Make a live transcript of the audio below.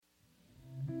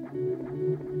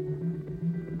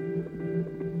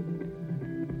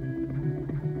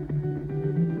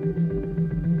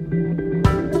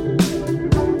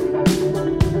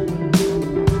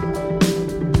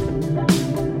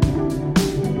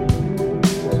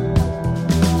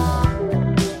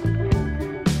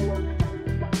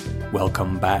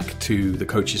Welcome back to the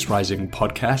Coaches Rising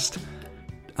podcast.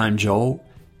 I'm Joel.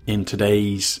 In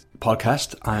today's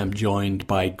podcast, I am joined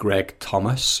by Greg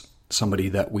Thomas, somebody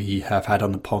that we have had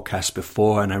on the podcast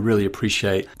before, and I really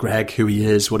appreciate Greg, who he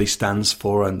is, what he stands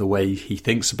for, and the way he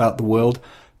thinks about the world.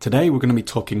 Today, we're going to be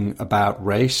talking about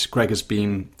race. Greg has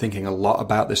been thinking a lot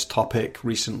about this topic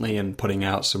recently and putting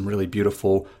out some really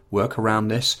beautiful work around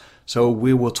this. So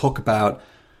we will talk about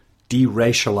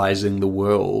deracializing the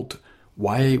world,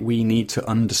 why we need to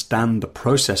understand the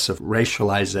process of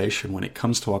racialization when it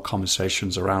comes to our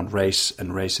conversations around race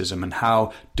and racism, and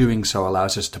how doing so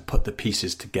allows us to put the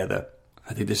pieces together.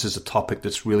 I think this is a topic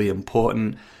that's really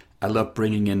important. I love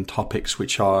bringing in topics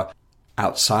which are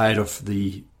outside of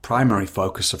the primary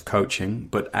focus of coaching,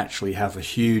 but actually have a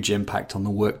huge impact on the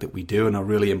work that we do and are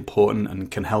really important and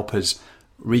can help us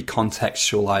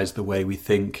recontextualize the way we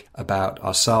think about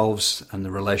ourselves and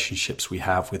the relationships we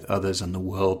have with others and the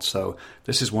world. So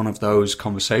this is one of those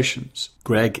conversations.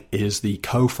 Greg is the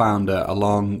co-founder,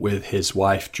 along with his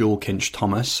wife, Jewel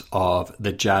Kinch-Thomas, of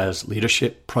the Jazz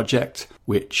Leadership Project,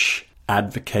 which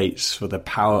advocates for the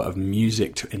power of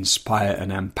music to inspire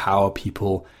and empower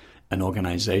people and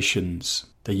organizations.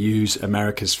 They use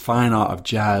America's fine art of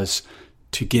jazz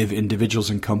to give individuals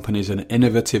and companies an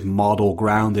innovative model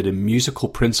grounded in musical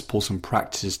principles and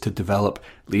practices to develop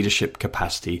leadership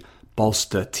capacity,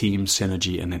 bolster team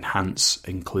synergy, and enhance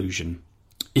inclusion.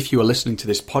 If you are listening to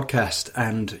this podcast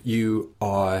and you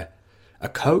are a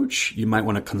coach, you might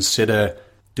want to consider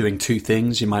doing two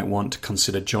things. You might want to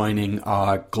consider joining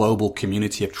our global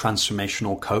community of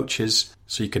transformational coaches.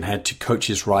 So you can head to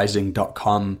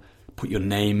coachesrising.com, put your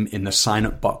name in the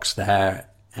sign-up box there,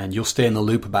 and you'll stay in the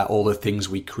loop about all the things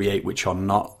we create which are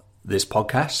not this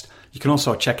podcast. You can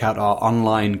also check out our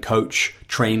online coach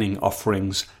training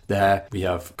offerings there. We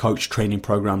have coach training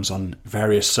programs on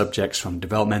various subjects, from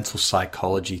developmental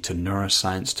psychology to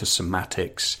neuroscience to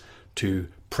somatics to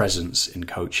presence in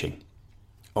coaching.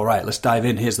 All right, let's dive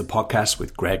in. Here's the podcast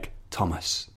with Greg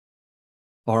Thomas.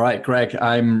 All right, Greg,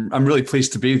 I'm really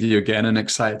pleased to be with you again and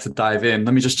excited to dive in.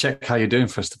 Let me just check how you're doing,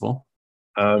 first of all.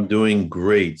 I'm doing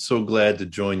great. So glad to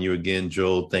join you again,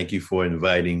 Joel. Thank you for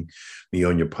inviting me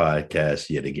on your podcast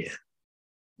yet again.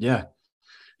 Yeah,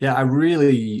 I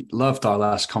really loved our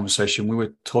last conversation. We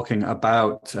were talking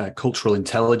about cultural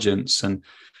intelligence, and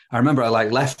I remember I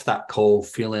left that call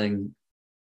feeling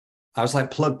I was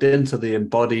plugged into the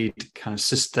embodied kind of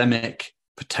systemic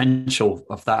potential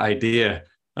of that idea.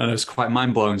 And it was quite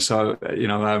mind-blowing. So,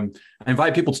 I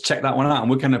invite people to check that one out, and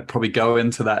we're going to probably go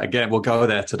into that again. We'll go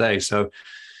there today. So,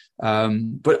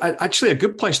 actually a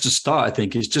good place to start, I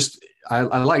think, is just, I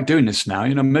like doing this now.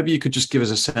 Maybe you could just give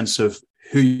us a sense of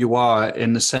who you are,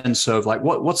 in the sense of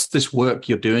what's this work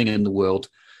you're doing in the world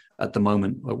at the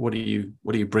moment? What are you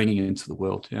bringing into the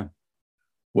world? Yeah.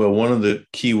 Well, one of the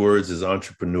key words is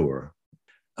entrepreneur.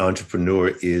 Entrepreneur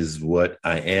is what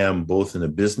I am, both in a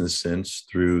business sense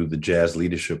through the Jazz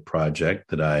Leadership Project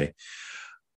that I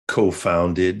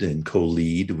co-founded and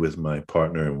co-lead with my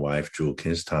partner and wife, Jewel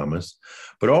Kinch-Thomas,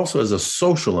 but also as a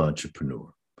social entrepreneur,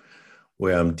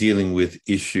 where I'm dealing with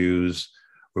issues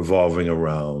revolving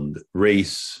around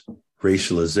race,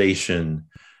 racialization,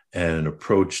 and an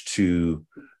approach to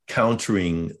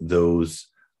countering those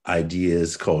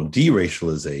ideas called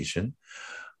deracialization,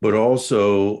 but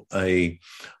also a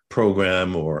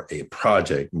program, or a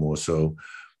project more so,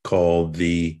 called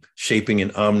the Shaping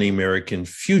an Omni-American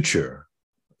Future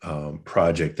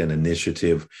project and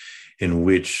initiative, in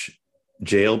which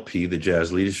JLP, the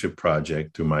Jazz Leadership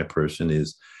Project, through my person,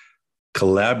 is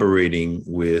collaborating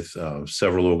with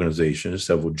several organizations,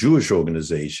 several Jewish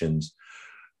organizations,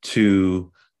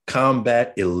 to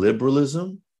combat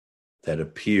illiberalism that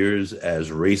appears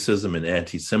as racism and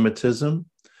anti-Semitism,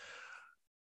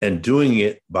 and doing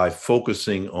it by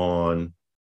focusing on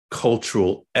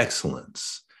cultural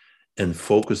excellence and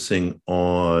focusing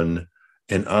on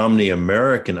an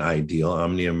omni-American ideal.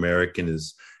 Omni-American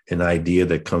is an idea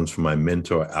that comes from my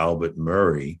mentor, Albert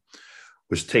Murray,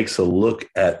 which takes a look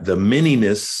at the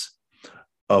manyness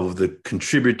of the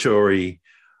contributory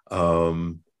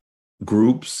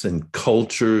groups and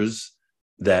cultures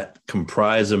that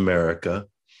comprise America,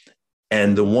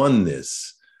 and the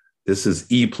oneness. This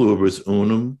is e pluribus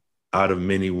unum, out of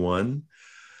many one,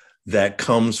 that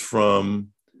comes from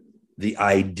the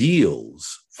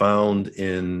ideals found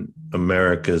in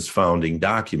America's founding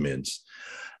documents.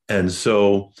 And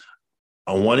so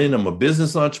on one end, I'm a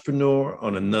business entrepreneur.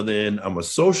 On another end, I'm a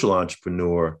social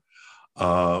entrepreneur,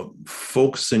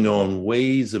 focusing on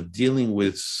ways of dealing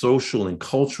with social and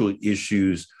cultural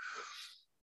issues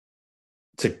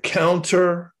to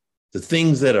counter the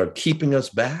things that are keeping us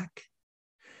back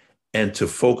and to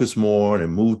focus more on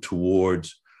and move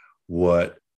towards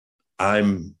what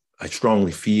I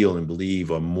strongly feel and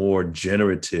believe are more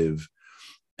generative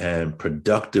and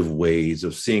productive ways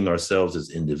of seeing ourselves as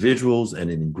individuals and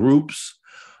in groups,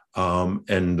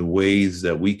 and the ways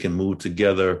that we can move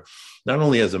together, not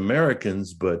only as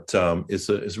Americans, but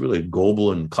it's really a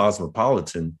global and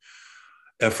cosmopolitan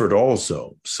effort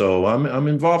also. So I'm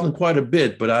involved in quite a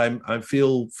bit, but I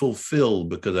feel fulfilled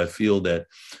because I feel that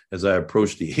as I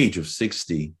approach the age of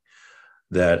 60,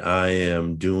 that I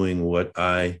am doing what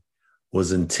I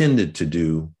was intended to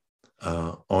do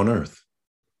on Earth.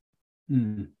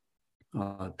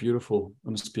 Beautiful. It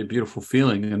must be a beautiful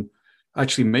feeling. And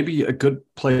actually, maybe a good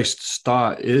place to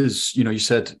start is, you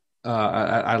said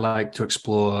I like to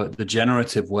explore the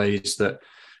generative ways that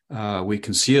we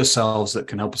can see ourselves that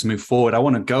can help us move forward. I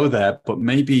want to go there, but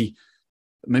maybe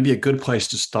a good place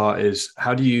to start is,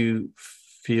 how do you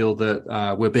feel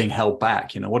that we're being held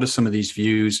back? What are some of these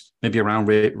views, maybe around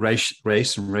race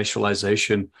and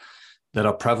racialization, that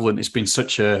are prevalent? It's been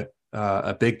such a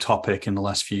big topic in the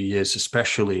last few years,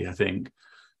 especially, I think.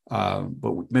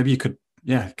 But maybe you could,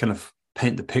 kind of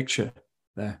paint the picture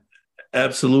there.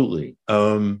 Absolutely.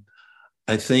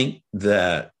 I think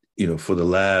that, for the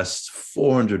last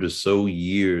 400 or so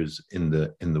years in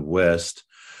the West,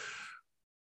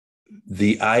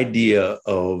 the idea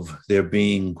of there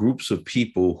being groups of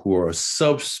people who are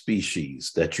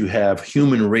subspecies, that you have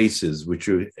human races, which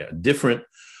are different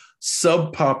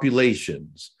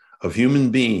subpopulations of human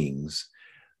beings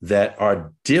that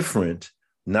are different,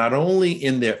 not only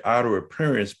in their outer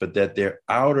appearance, but that their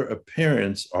outer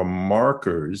appearance are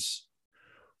markers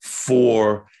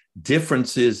for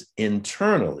differences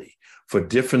internally, for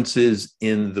differences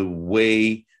in the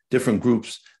way different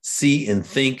groups see and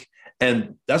think.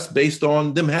 And that's based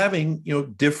on them having,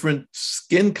 different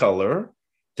skin color,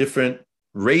 different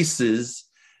races,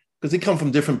 because they come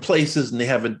from different places and they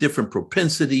have different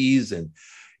propensities. And,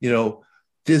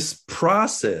 this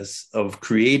process of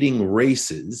creating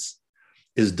races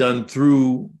is done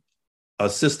through a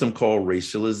system called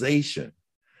racialization.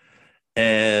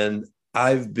 And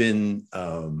I think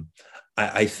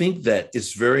that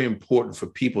it's very important for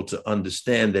people to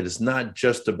understand that it's not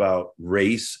just about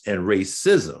race and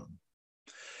racism.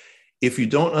 If you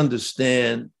don't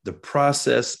understand the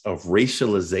process of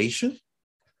racialization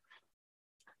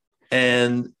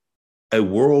and a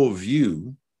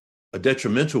worldview, a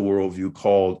detrimental worldview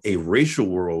called a racial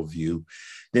worldview,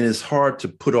 then it's hard to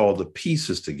put all the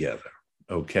pieces together,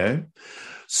 okay?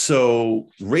 So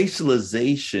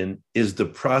racialization is the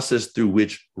process through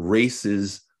which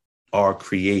races are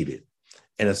created.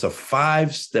 And it's a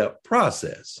 5-step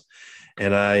process.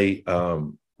 And I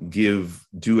give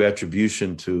due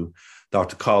attribution to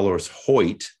Dr. Carlos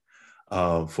Hoyt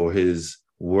for his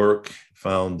work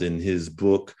found in his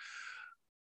book,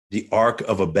 The Arc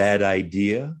of a Bad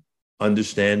Idea,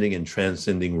 Understanding and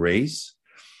Transcending Race,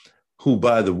 who,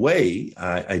 by the way,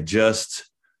 I just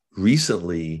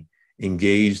recently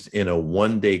engaged in a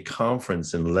one-day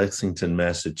conference in Lexington,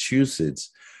 Massachusetts,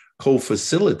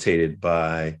 co-facilitated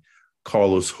by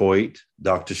Carlos Hoyt,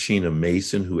 Dr. Sheena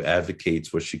Mason, who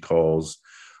advocates what she calls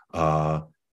a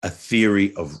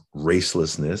theory of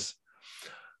racelessness.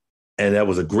 And that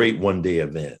was a great one-day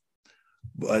event.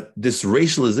 But this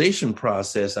racialization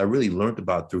process, I really learned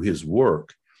about through his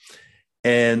work.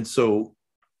 And so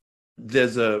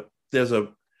there's a, if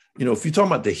you're talking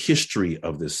about the history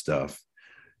of this stuff,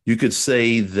 you could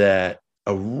say that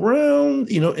around,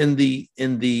 in the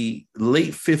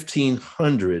late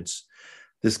 1500s,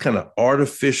 this kind of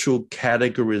artificial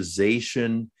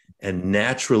categorization and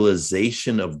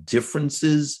naturalization of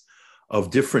differences of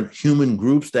different human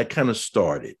groups, that kind of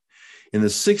started. In the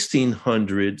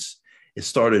 1600s, it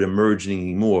started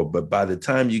emerging more. But by the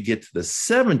time you get to the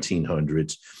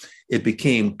 1700s, it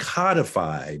became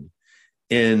codified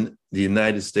in the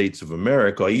United States of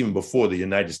America, or even before the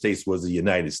United States was the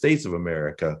United States of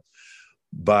America,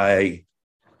 by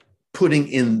putting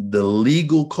in the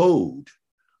legal code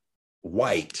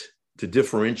white to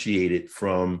differentiate it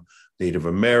from Native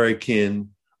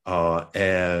American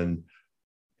and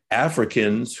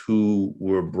Africans who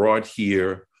were brought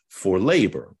here for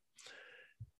labor.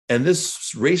 And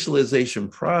this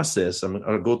racialization process, I'm going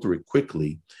to go through it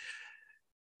quickly.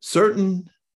 Certain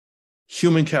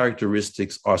human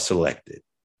characteristics are selected: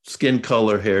 skin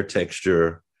color, hair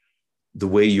texture, the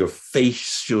way your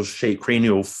facial shape,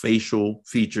 cranial facial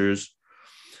features.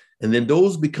 And then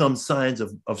those become signs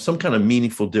of some kind of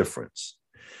meaningful difference.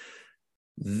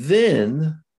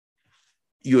 Then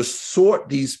you sort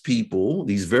these people,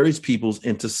 these various peoples,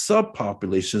 into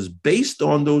subpopulations based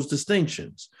on those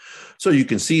distinctions. So you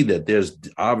can see that there's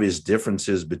obvious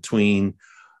differences between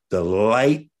the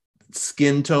light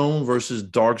skin tone versus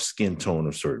dark skin tone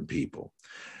of certain people.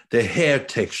 The hair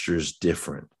texture is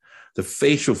different. The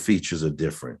facial features are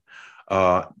different.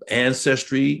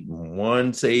 Ancestry,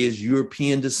 one say is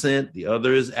European descent, the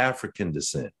other is African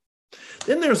descent.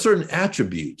 Then there are certain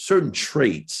attributes, certain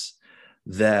traits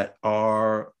that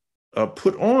are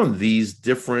put on these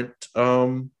different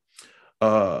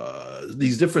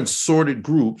sorted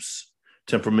groups,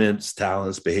 temperaments,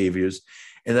 talents, behaviors,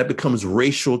 and that becomes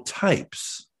racial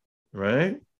types,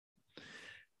 right?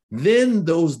 Then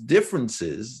those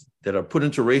differences that are put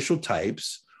into racial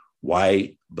types,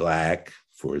 white, black,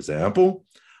 for example,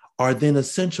 are then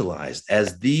essentialized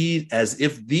as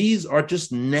if these are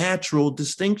just natural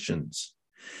distinctions.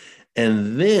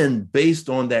 And then based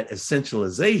on that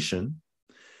essentialization,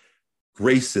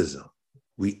 racism,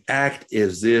 we act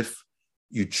as if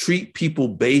you treat people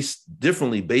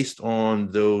differently based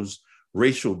on those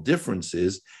racial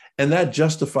differences, and that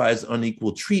justifies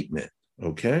unequal treatment,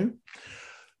 okay?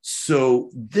 So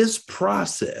this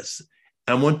process,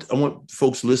 I want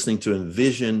folks listening to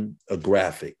envision a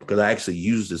graphic, because I actually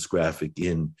use this graphic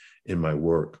in my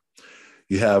work.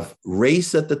 You have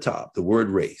race at the top, the word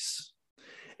race,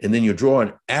 and then you draw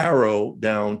an arrow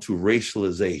down to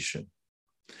racialization.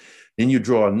 Then you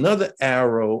draw another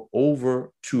arrow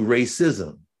over to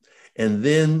racism, and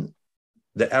then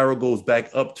the arrow goes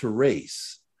back up to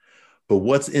race. But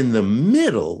what's in the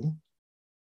middle,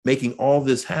 making all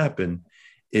this happen,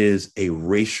 is a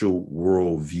racial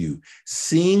worldview,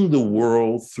 seeing the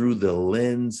world through the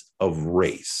lens of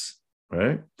race,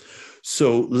 right?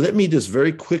 So let me just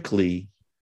very quickly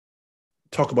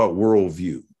talk about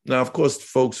worldview. Now, of course,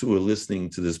 folks who are listening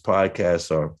to this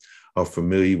podcast are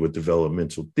familiar with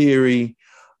developmental theory,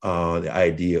 the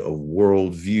idea of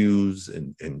worldviews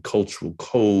and cultural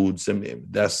codes. I mean,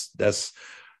 that's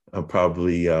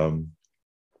probably a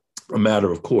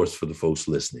matter of course for the folks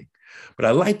listening. But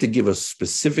I'd like to give a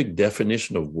specific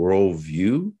definition of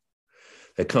worldview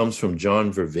that comes from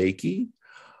John Vervaeke,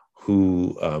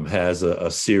 who has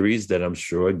a series that I'm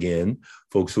sure, again,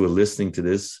 folks who are listening to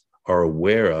this are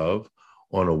aware of,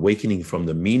 on Awakening from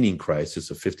the Meaning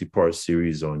Crisis, a 50-part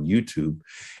series on YouTube.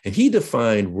 And he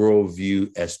defined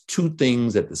worldview as two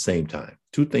things at the same time,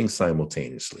 two things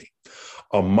simultaneously: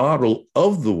 a model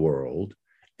of the world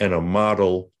and a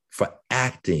model for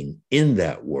acting in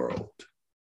that world,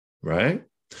 right?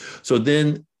 So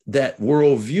then that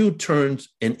worldview turns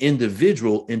an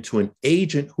individual into an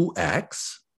agent who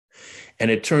acts,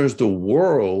 and it turns the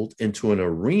world into an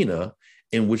arena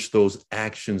in which those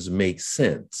actions make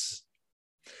sense.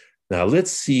 Now,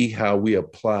 let's see how we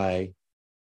apply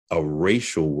a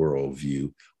racial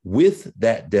worldview with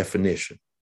that definition.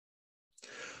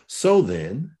 So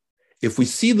then, if we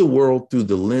see the world through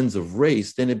the lens of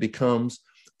race, then it becomes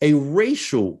a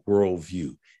racial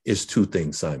worldview is two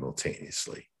things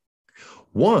simultaneously.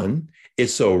 One,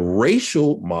 it's a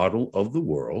racial model of the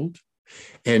world,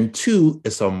 and two,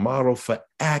 it's a model for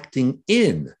acting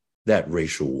in that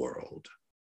racial world.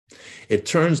 It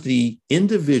turns the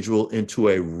individual into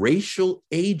a racial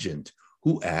agent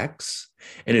who acts,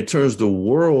 and it turns the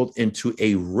world into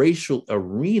a racial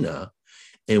arena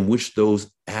in which those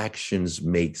actions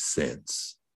make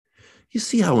sense. You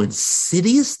see how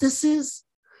insidious this is?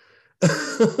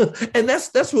 And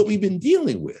that's what we've been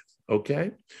dealing with,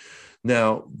 okay?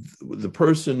 Now, the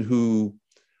person who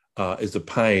is a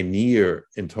pioneer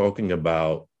in talking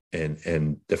about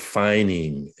and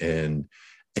defining and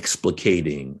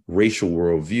explicating racial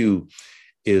worldview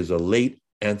is a late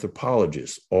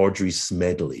anthropologist, Audrey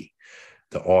Smedley,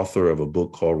 the author of a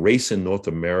book called Race in North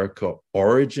America,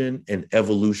 Origin and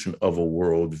Evolution of a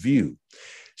Worldview.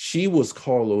 She was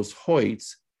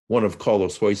one of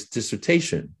Carlos Hoyt's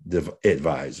dissertation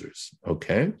advisors,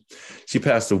 okay? She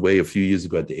passed away a few years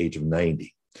ago at the age of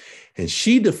 90. And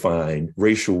she defined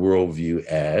racial worldview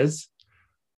as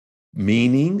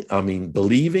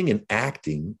believing and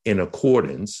acting in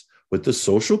accordance with the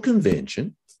social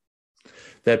convention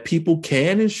that people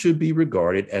can and should be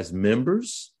regarded as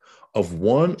members of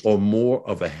one or more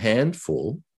of a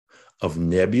handful of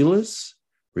nebulous,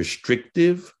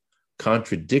 restrictive,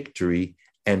 contradictory,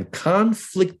 and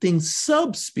conflicting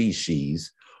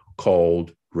subspecies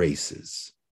called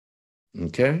races.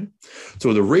 Okay?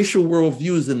 So the racial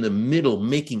worldview is in the middle,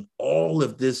 making all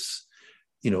of this,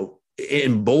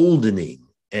 emboldening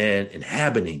and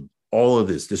inhabiting all of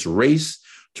this race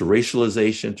to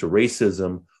racialization to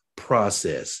racism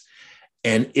process.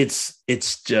 And it's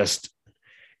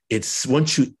it's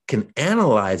once you can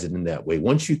analyze it in that way,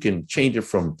 once you can change it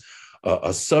from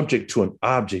a subject to an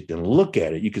object and look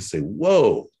at it, you can say,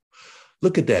 whoa,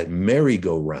 look at that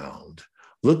merry-go-round.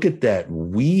 Look at that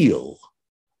wheel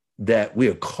that we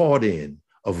are caught in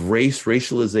of race,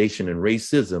 racialization, and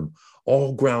racism,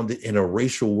 all grounded in a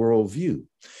racial worldview.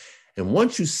 And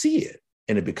once you see it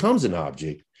and it becomes an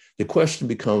object, the question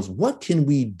becomes, what can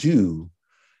we do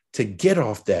to get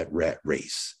off that rat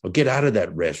race or get out of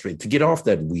that race, to get off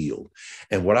that wheel?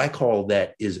 And what I call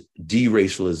that is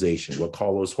deracialization. What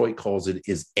Carlos Hoyt calls it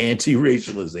is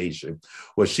anti-racialization.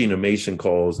 What Sheena Mason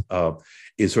calls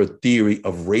is her theory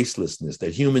of racelessness,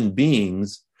 that human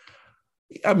beings,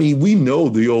 I mean, we know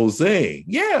the old saying,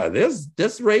 yeah,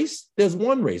 there's race, there's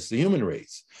one race, the human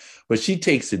race. But she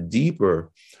takes it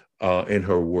deeper in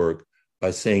her work by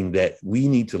saying that we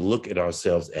need to look at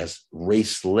ourselves as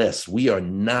raceless. We are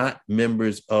not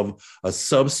members of a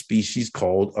subspecies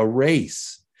called a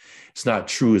race. It's not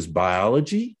true as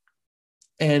biology,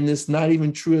 and it's not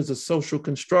even true as a social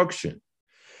construction.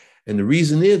 And the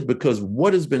reason is because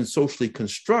what has been socially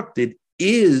constructed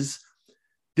is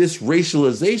this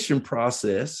racialization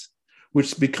process,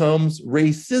 which becomes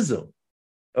racism,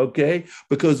 okay?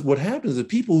 Because what happens is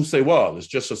people who say, well, it's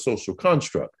just a social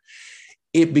construct,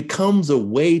 it becomes a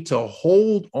way to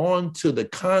hold on to the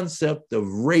concept of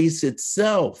race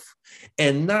itself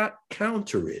and not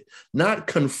counter it, not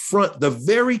confront the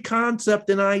very concept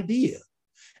and idea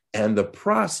and the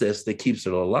process that keeps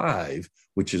it alive,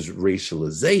 which is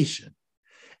racialization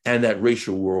and that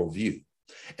racial worldview.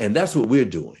 And that's what we're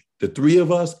doing. The three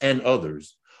of us and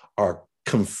others are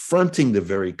confronting the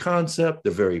very concept,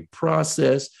 the very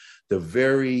process, the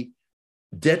very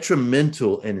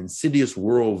detrimental and insidious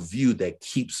worldview that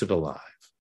keeps it alive.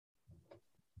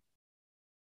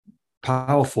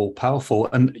 Powerful.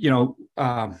 And,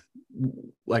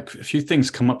 like a few things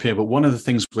come up here, but one of the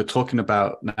things we're talking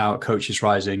about now at Coaches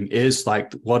Rising is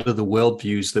like, what are the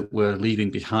worldviews that we're leaving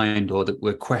behind or that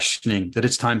we're questioning, that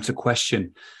it's time to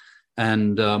question?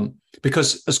 And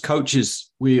because as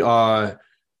coaches, we're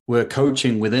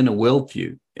coaching within a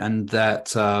worldview, and that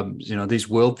these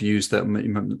worldviews that,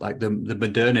 like the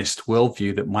modernist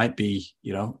worldview that might be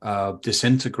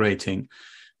disintegrating,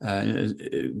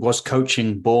 was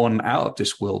coaching born out of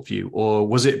this worldview, or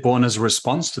was it born as a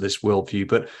response to this worldview?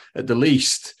 But at the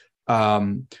least,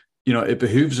 it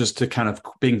behooves us to kind of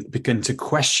begin to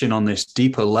question on this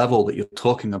deeper level that you're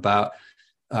talking about,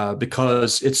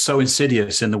 because it's so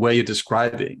insidious in the way you're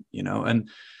describing, and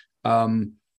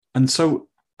so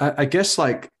I guess,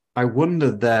 like, I wonder,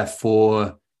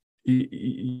 therefore,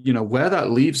 where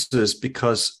that leaves us,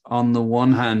 because on the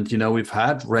one hand, we've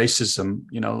had racism,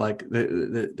 like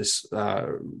this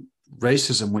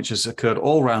racism which has occurred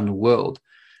all around the world,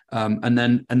 and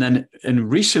then in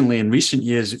recent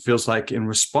years, it feels like in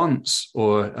response,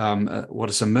 or what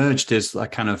has emerged is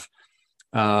like kind of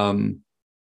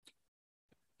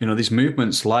these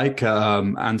movements like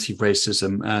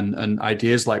anti-racism and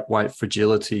ideas like white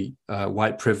fragility,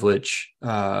 white privilege,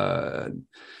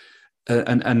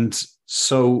 and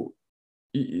so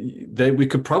we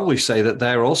could probably say that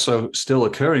they're also still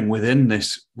occurring within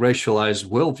this racialized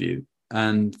worldview,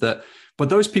 but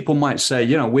those people might say,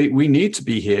 we need to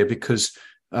be here because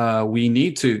we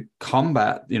need to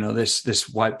combat, this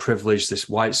white privilege, this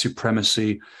white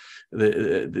supremacy,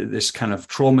 this kind of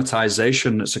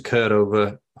traumatization that's occurred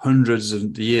over hundreds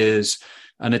of years,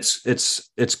 and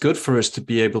it's good for us to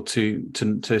be able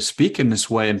to speak in this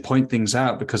way and point things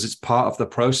out, because it's part of the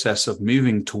process of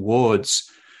moving towards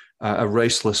a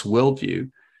raceless worldview.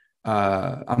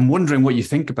 I'm wondering what you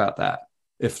think about that.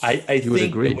 If I you would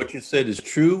think agree, what you said is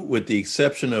true, with the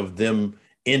exception of them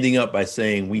ending up by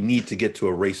saying we need to get to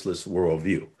a raceless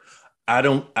worldview. I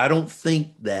don't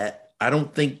think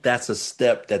that's a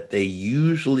step that they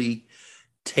usually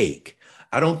take.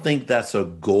 I don't think that's a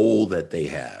goal that they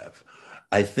have.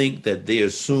 I think that they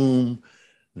assume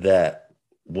that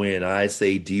when I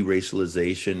say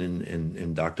deracialization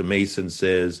and Dr. Mason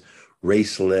says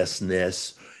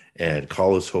racelessness, and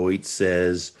Carlos Hoyt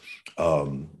says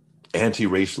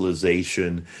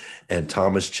anti-racialization, and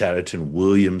Thomas Chatterton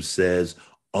Williams says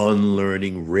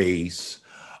unlearning race,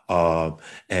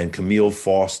 and Camille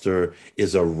Foster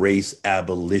is a race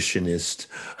abolitionist.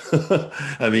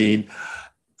 I mean,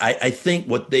 I think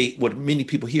what many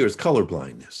people hear is color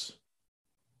blindness.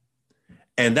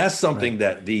 And that's something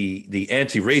that the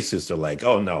anti-racists are like,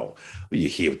 oh no, you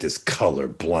hear this color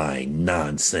blind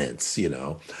nonsense,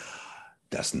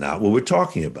 That's not what we're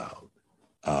talking about.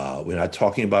 We're not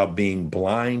talking about being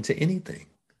blind to anything.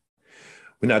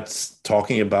 We're not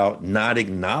talking about not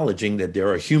acknowledging that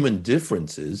there are human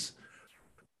differences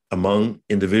among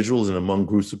individuals and among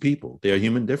groups of people. There are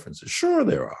human differences. Sure,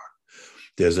 there are.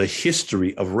 There's a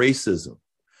history of racism.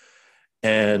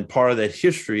 And part of that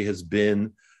history has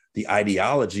been the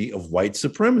ideology of white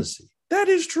supremacy. That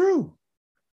is true.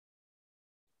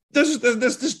 This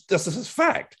is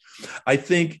fact. I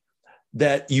think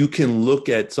that you can look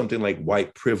at something like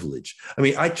white privilege. I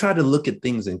mean, I try to look at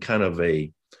things in kind of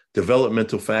a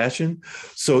developmental fashion.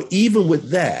 So even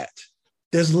with that,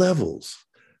 there's levels.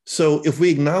 So if we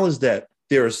acknowledge that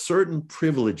there are certain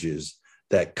privileges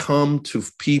that come to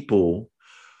people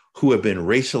who have been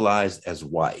racialized as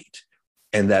white,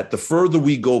 and that the further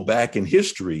we go back in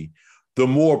history, the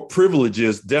more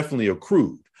privileges definitely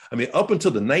accrued. I mean, up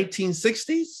until the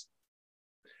 1960s,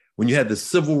 when you had the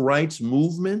civil rights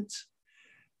movement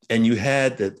and you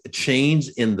had the change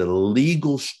in the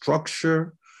legal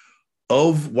structure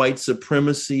of white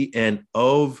supremacy and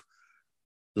of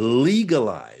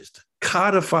legalized,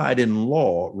 codified in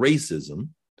law racism,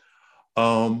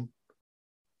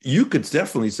 you could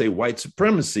definitely say white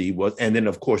supremacy was, and then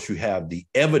of course you have the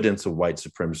evidence of white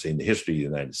supremacy in the history of the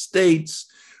United States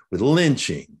with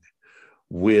lynching,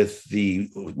 with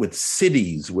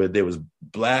cities where there was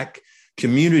Black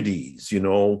communities,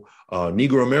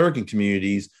 Negro American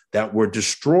communities that were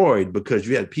destroyed because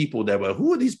you had people that were,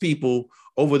 who are these people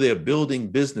over there building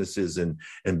businesses and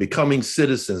becoming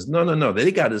citizens? No,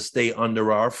 they got to stay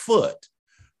under our foot.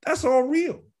 That's all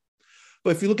real.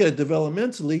 But if you look at it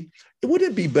developmentally, would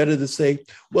it be better to say,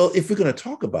 well, if we're going to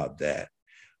talk about that,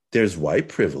 there's white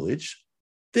privilege,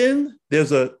 then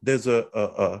there's a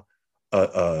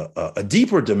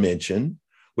deeper dimension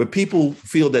where people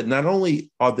feel that not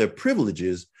only are there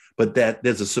privileges, but that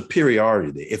there's a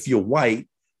superiority there. If you're white,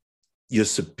 you're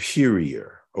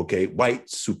superior, okay?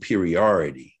 White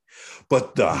superiority.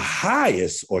 But the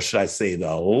highest, or should I say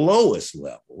the lowest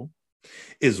level,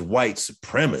 is white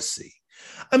supremacy.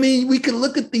 I mean, we can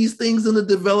look at these things in a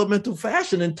developmental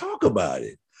fashion and talk about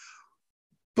it,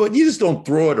 but you just don't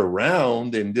throw it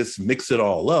around and just mix it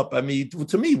all up. I mean,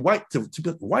 to me, white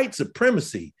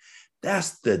supremacy,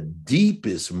 that's the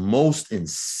deepest, most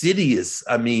insidious.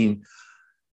 I mean,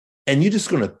 and you're just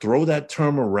going to throw that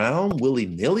term around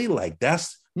willy-nilly? Like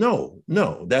that's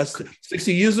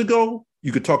 60 years ago,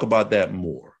 you could talk about that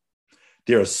more.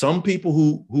 There are some people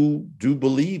who do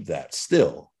believe that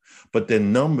still, but their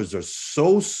numbers are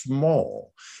so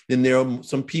small. Then there are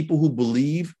some people who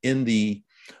believe in the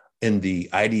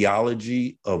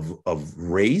ideology of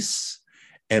race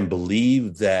and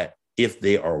believe that if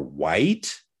they are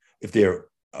white, if they're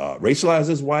racialized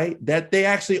as white, that they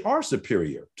actually are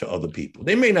superior to other people.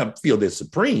 They may not feel they're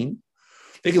supreme.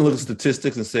 They can look at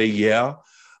statistics and say, yeah,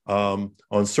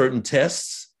 on certain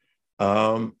tests,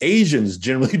 Asians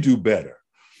generally do better.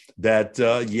 That,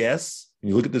 yes, when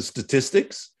you look at the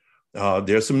statistics,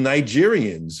 there's some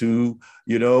Nigerians who,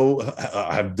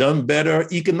 have done better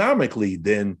economically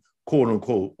than quote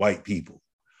unquote white people.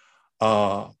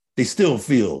 They still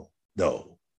feel,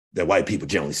 though, that white people,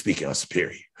 generally speaking, are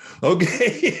superior.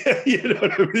 Okay. You know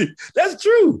what I mean? That's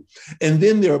true. And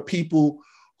then there are people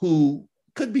who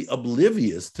could be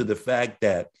oblivious to the fact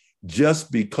that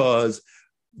just because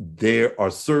there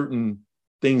are certain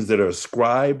things that are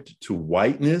ascribed to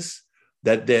whiteness,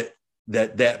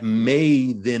 that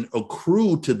may then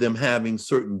accrue to them having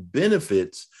certain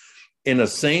benefits in a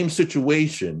same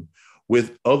situation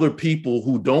with other people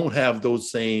who don't have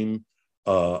those same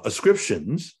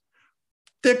ascriptions.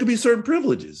 There could be certain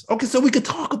privileges. Okay, so we could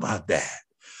talk about that.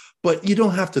 But you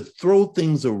don't have to throw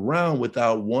things around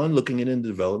without, one, looking at it in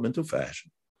developmental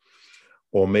fashion,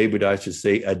 or maybe I should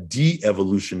say a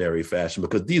de-evolutionary fashion,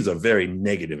 because these are very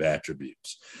negative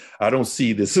attributes. I don't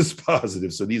see this as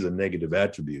positive, so these are negative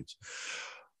attributes.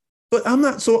 But I'm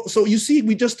not, so you see,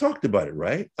 we just talked about it,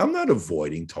 right? I'm not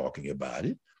avoiding talking about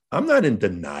it. I'm not in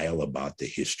denial about the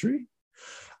history.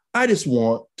 I just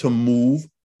want to move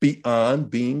beyond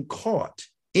being caught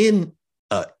in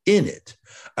it.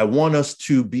 I want us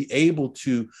to be able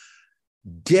to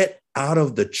get out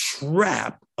of the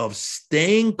trap of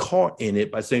staying caught in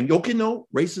it by saying, okay, no,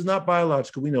 race is not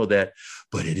biological. We know that,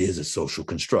 but it is a social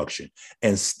construction,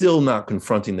 and still not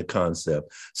confronting the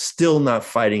concept, still not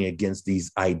fighting against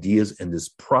these ideas and this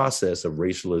process of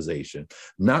racialization,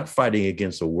 not fighting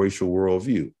against a racial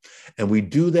worldview. And we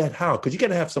do that how? Because you got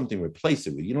to have something to replace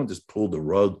it with. You don't just pull the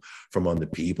rug from under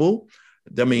people.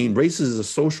 I mean, race is a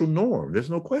social norm. There's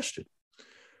no question.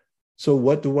 So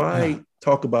what do I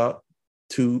talk about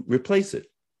to replace it?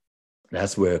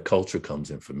 That's where culture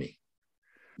comes in for me.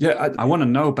 Yeah, I want to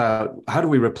know about how do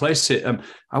we replace it.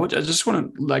 I just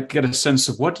want to get a sense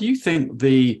of what do you think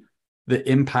the the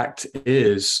impact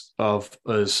is of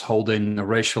us holding a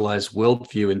racialized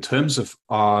worldview in terms of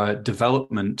our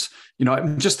development.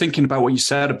 I'm just thinking about what you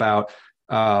said about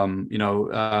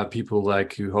people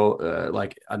like who hold,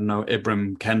 like, I don't know,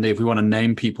 Ibram Kendi, if we want to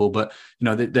name people, but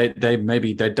they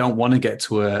maybe they don't want to get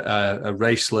to a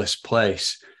raceless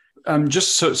place.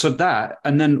 Just so that,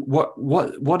 and then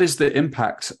what is the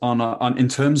impact on in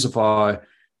terms of our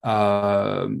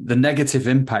the negative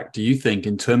impact, do you think,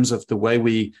 in terms of the way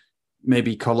we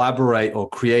maybe collaborate or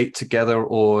create together,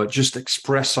 or just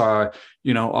express our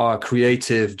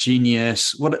creative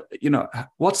genius?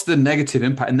 What's the negative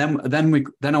impact? And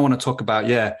then I want to talk about,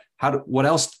 how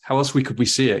else could we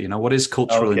see it? What is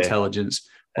cultural intelligence?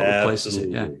 What replaces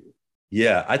it?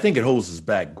 Yeah, I think it holds us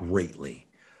back greatly.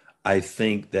 I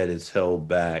think that it's held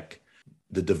back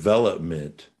the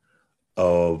development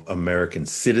of American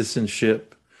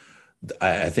citizenship.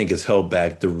 I think it's held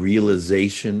back the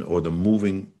realization or the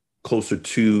moving closer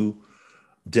to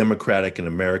democratic and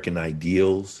American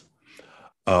ideals.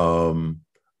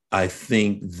 I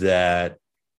think that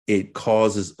it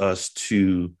causes us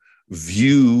to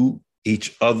view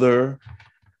each other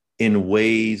in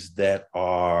ways that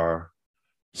are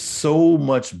so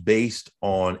much based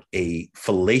on a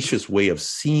fallacious way of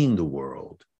seeing the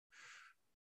world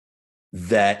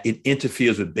that it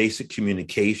interferes with basic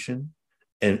communication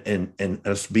and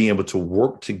us being able to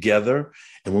work together.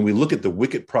 And when we look at the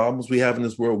wicked problems we have in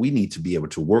this world, we need to be able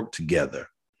to work together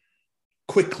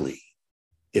quickly.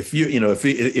 If you are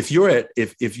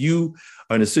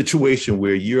in a situation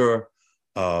where you're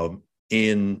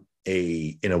in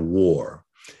a war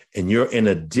and you're in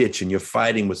a ditch and you're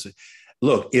fighting with,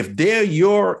 look, if they're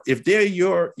your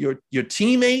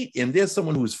teammate and there's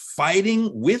someone who's fighting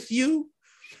with you,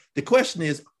 the question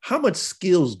is, how much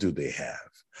skills do they have?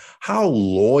 How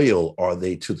loyal are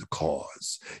they to the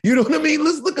cause? You know what I mean?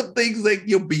 Let's look at things like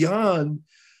beyond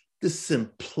the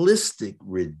simplistic,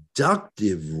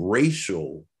 reductive,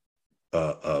 racial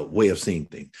way of seeing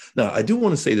things. Now, I do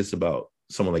want to say this about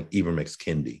someone like Ibram X.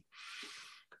 Kendi.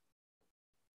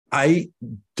 I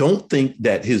don't think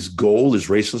that his goal is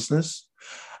racelessness.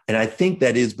 And I think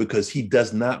that is because he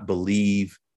does not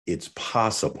believe it's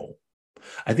possible.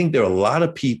 I think there are a lot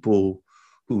of people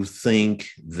who think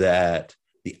that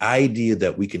the idea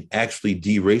that we can actually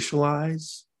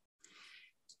deracialize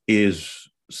is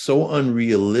so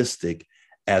unrealistic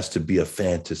as to be a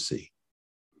fantasy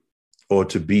or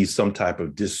to be some type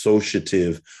of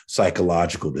dissociative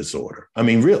psychological disorder. I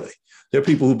mean, really, there are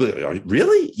people who believe,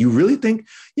 really? You really think?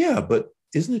 Yeah, but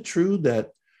isn't it true that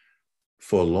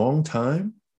for a long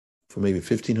time, for maybe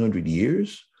 1,500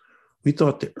 years, we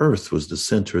thought the earth was the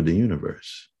center of the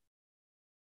universe?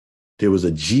 There was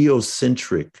a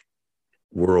geocentric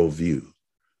worldview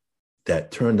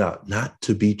that turned out not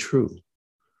to be true.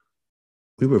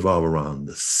 We revolve around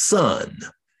the sun,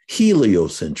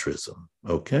 heliocentrism,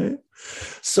 okay?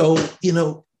 So,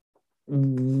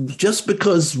 just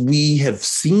because we have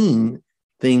seen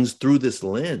things through this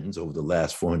lens over the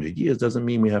last 400 years doesn't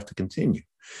mean we have to continue.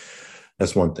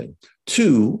 That's one thing.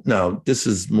 Two, now this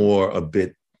is more a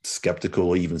bit skeptical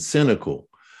or even cynical.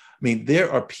 I mean,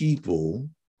 there are people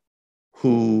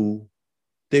who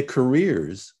their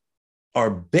careers are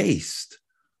based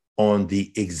on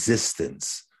the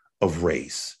existence of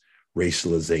race,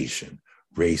 racialization,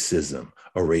 racism,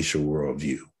 a racial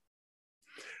worldview.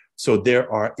 So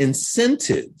there are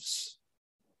incentives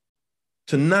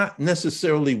to not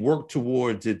necessarily work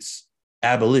towards its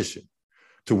abolition,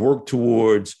 to work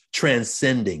towards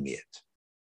transcending it,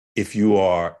 if you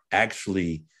are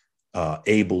actually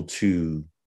able to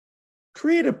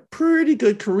create a pretty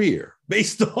good career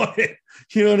based on it.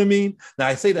 You know what I mean? Now,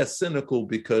 I say that's cynical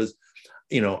because,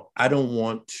 I don't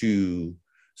want to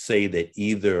say that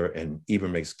either an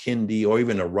Ibram X. Kendi or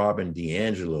even a Robin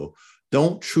DiAngelo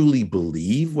don't truly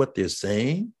believe what they're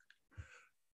saying.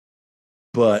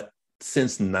 But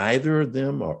since neither of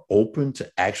them are open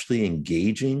to actually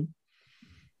engaging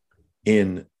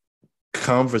in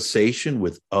conversation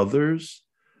with others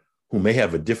who may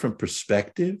have a different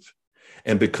perspective,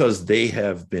 and because they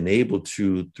have been able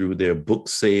to, through their book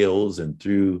sales and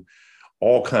through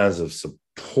all kinds of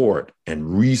support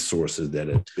and resources that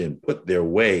have been put their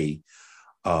way,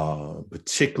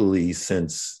 particularly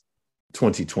since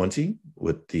 2020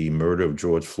 with the murder of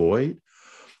George Floyd,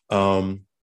 I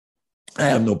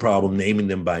have no problem naming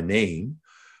them by name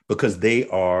because they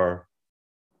are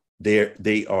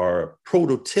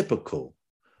prototypical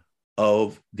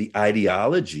of the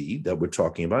ideology that we're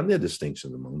talking about, and there are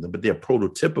distinctions among them, but they're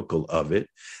prototypical of it.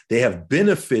 They have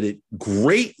benefited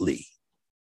greatly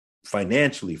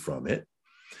financially from it.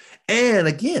 And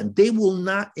again, they will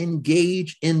not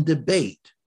engage in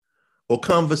debate or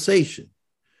conversation.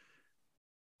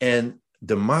 And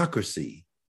democracy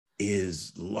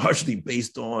is largely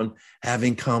based on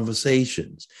having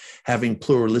conversations, having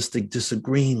pluralistic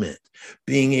disagreement,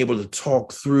 being able to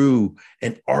talk through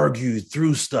and argue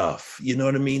through stuff. You know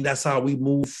what I mean? That's how we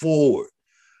move forward.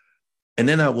 And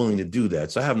they're not willing to do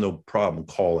that. So I have no problem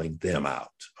calling them out,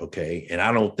 okay? And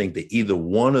I don't think that either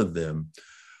one of them,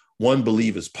 one,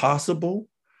 believe is possible,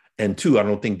 and two, I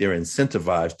don't think they're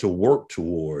incentivized to work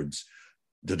towards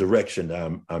the direction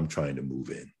I'm trying to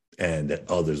move in, and that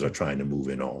others are trying to move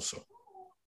in also.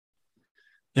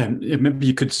 Yeah, maybe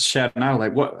you could share now,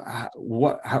 like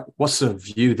what's the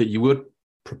view that you would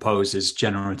propose is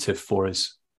generative for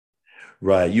us?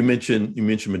 Right. You mentioned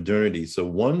modernity. So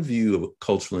one view of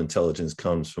cultural intelligence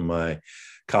comes from my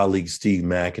colleague, Steve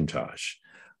McIntosh,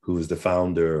 who is the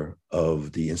founder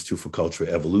of the Institute for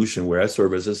Cultural Evolution, where I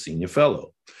serve as a senior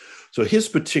fellow. So his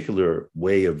particular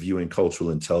way of viewing cultural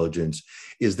intelligence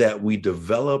is that we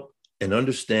develop an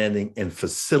understanding and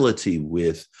facility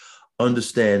with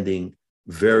understanding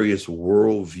various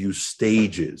worldview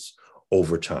stages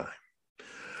over time.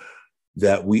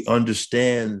 That we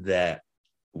understand that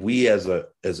we as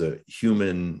a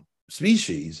human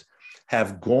species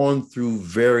have gone through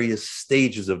various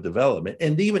stages of development.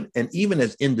 And even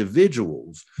as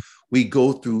individuals, we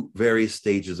go through various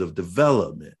stages of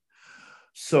development.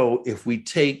 So if we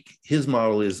take his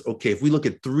model is, okay, if we look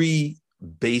at three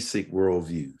basic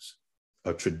worldviews,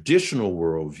 a traditional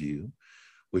worldview,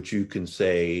 which you can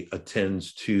say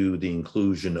attends to the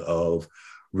inclusion of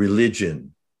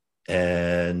religion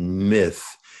and myth,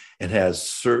 and has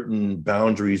certain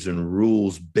boundaries and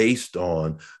rules based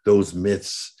on those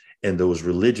myths and those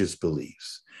religious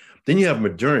beliefs. Then you have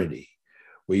modernity,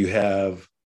 where you have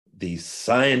the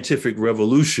scientific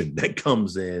revolution that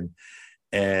comes in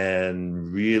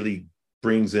and really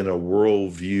brings in a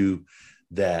worldview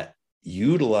that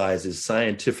utilizes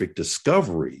scientific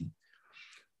discovery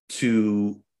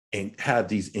to have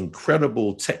these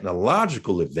incredible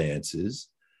technological advances,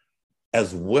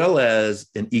 as well as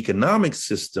an economic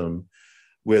system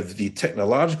where the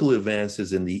technological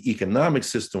advances in the economic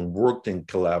system worked in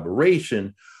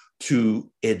collaboration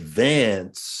to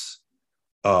advance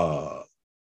the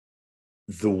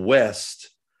West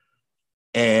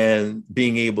and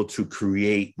being able to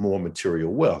create more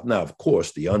material wealth. Now, of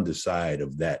course, the underside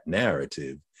of that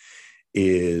narrative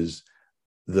is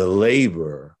the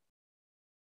labor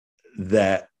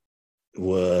that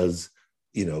was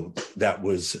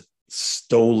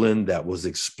stolen, that was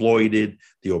exploited,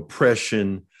 the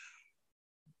oppression,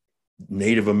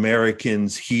 Native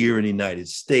Americans here in the United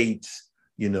States,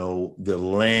 the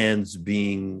lands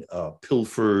being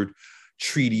pilfered,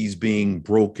 treaties being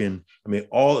broken. I mean,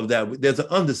 all of that, there's an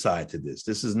underside to this.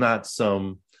 This is not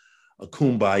a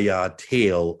kumbaya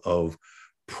tale of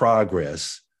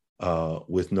progress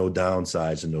with no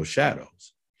downsides and no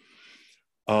shadows.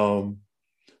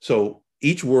 So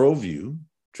each worldview,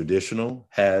 traditional,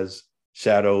 has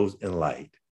shadows and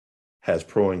light, has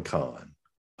pro and con,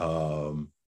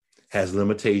 has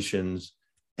limitations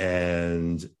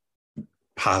and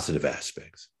positive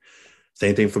aspects.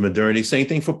 Same thing for modernity, same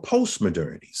thing for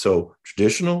postmodernity. So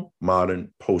traditional,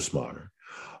 modern, postmodern,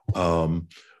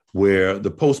 where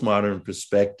the postmodern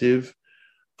perspective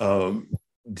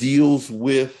deals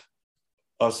with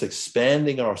us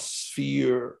expanding our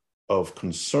sphere of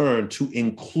concern to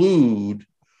include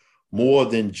more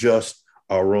than just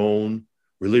our own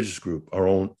religious group, our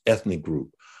own ethnic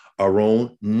group, our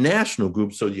own national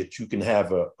group, so that you can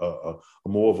have a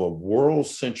more of a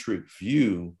world-centric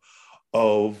view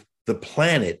of the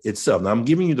planet itself. Now, I'm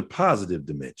giving you the positive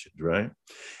dimensions, right?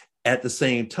 At the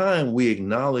same time, we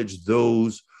acknowledge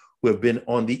those who have been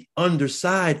on the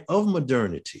underside of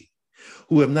modernity,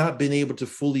 who have not been able to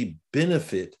fully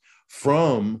benefit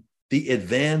from the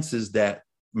advances that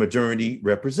modernity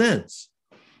represents,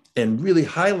 and really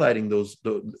highlighting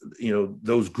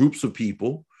those groups of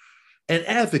people and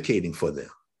advocating for them.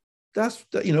 That's,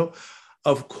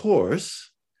 of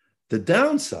course, the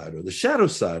downside or the shadow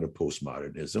side of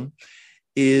postmodernism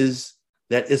is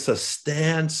that it's a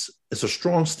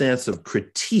strong stance of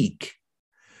critique,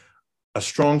 a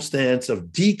strong stance of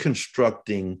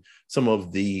deconstructing some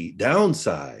of the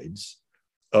downsides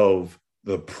of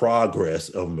the progress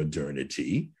of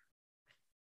modernity,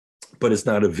 but it's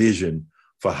not a vision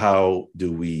for how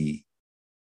do we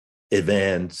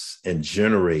advance and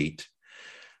generate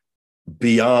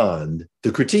beyond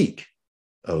the critique.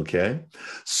 Okay,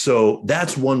 so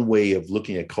that's one way of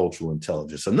looking at cultural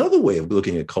intelligence. Another way of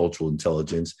looking at cultural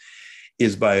intelligence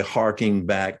is by harking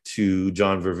back to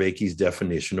John Vervaeke's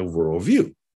definition of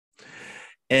worldview.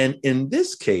 And in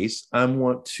this case, I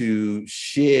want to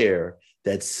share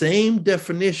that same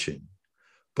definition,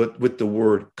 but with the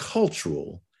word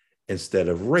cultural instead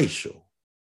of racial.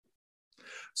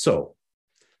 So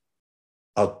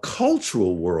a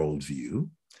cultural worldview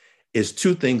is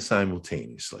two things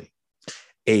simultaneously: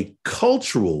 a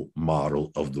cultural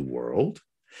model of the world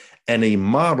and a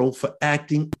model for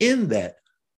acting in that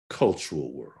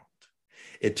cultural world.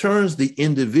 It turns the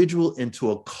individual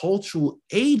into a cultural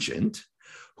agent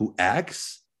who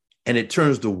acts, and it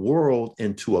turns the world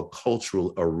into a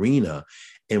cultural arena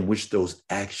in which those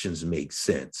actions make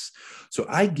sense. So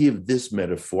I give this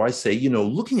metaphor. I say,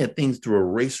 looking at things through a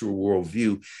racial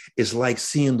worldview is like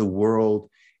seeing the world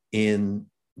in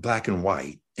black and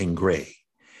white and gray.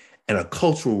 And a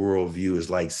cultural worldview is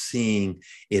like seeing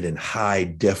it in high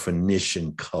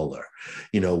definition color,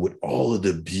 with all of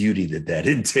the beauty that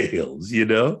entails,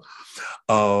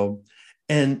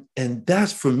 and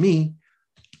that's, for me,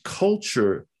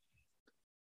 culture.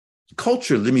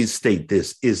 Culture, let me state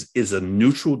this, is a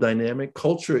neutral dynamic.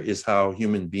 Culture is how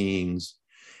human beings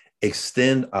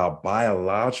extend our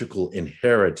biological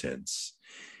inheritance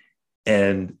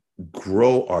and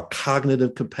grow our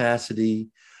cognitive capacity,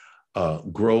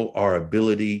 grow our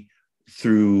ability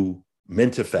through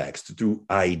mentefacts, through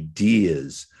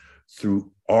ideas,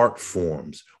 through art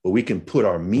forms, where we can put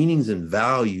our meanings and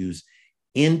values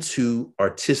into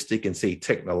artistic and, say,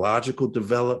 technological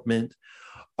development,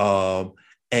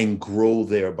 and grow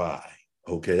thereby.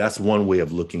 Okay, that's one way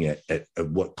of looking at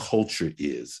what culture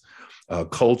is.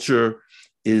 Culture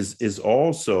is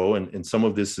also, and some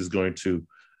of this is going to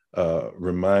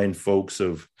remind folks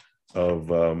of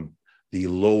the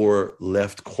lower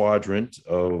left quadrant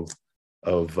of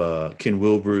Ken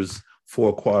Wilber's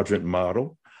 4-quadrant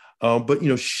model.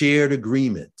 But shared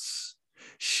agreements,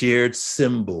 shared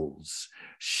symbols,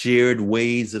 shared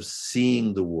ways of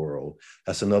seeing the world.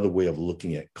 That's another way of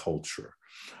looking at culture.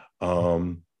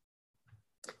 And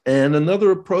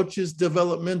another approach is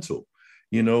developmental,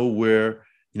 where,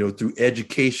 through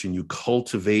education, you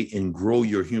cultivate and grow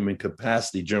your human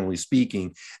capacity, generally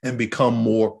speaking, and become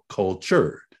more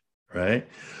cultured, right?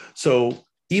 So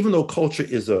even though culture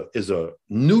is a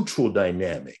neutral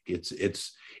dynamic,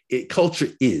 culture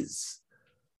is,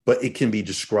 but it can be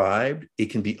described, it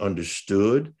can be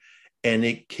understood, and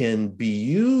it can be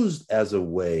used as a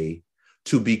way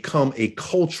to become a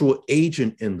cultural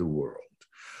agent in the world.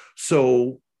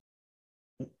 So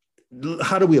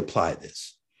how do we apply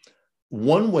this?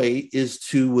 One way is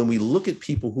to, when we look at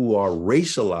people who are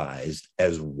racialized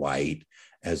as white,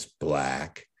 as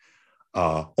Black,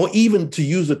 or even, to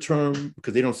use a term,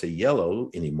 because they don't say yellow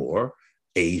anymore,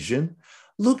 Asian,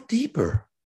 look deeper.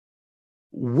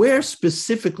 Where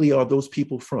specifically are those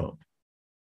people from?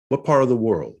 What part of the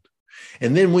world?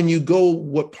 And then when you go,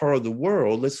 what part of the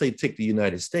world, let's say take the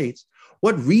United States,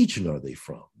 what region are they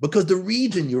from? Because the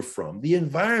region you're from, the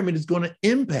environment is going to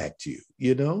impact you,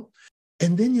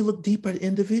 And then you look deeper at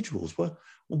individuals.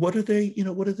 What are they,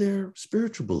 what are their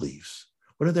spiritual beliefs?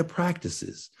 What are their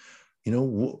practices?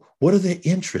 What are their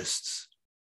interests?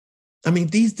 I mean,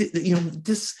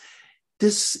 this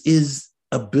is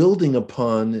a building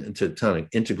upon, and to kind of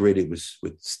integrate it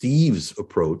with Steve's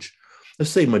approach,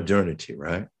 let's say modernity,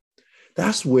 right?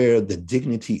 That's where the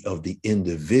dignity of the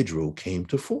individual came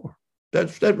to fore.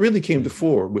 That really came to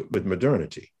fore with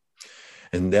modernity.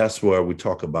 And that's where we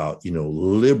talk about,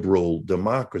 liberal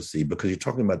democracy, because you're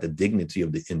talking about the dignity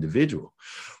of the individual.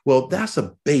 Well, that's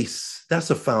a base, that's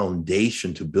a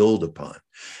foundation to build upon,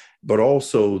 but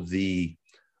also the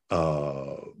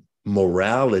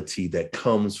morality that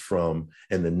comes from,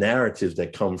 and the narratives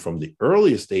that come from the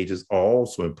earlier stages are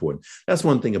also important. That's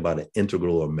one thing about an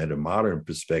integral or meta-modern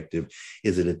perspective,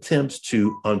 is it attempts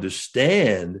to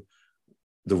understand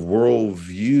the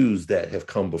worldviews that have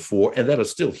come before and that are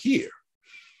still here,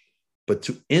 but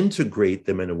to integrate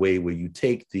them in a way where you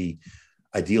take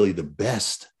ideally the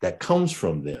best that comes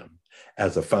from them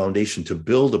as a foundation to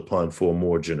build upon for a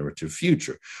more generative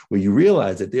future, where you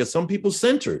realize that there are some people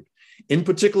centered in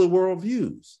particular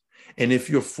worldviews. And if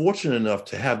you're fortunate enough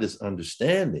to have this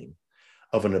understanding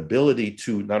of an ability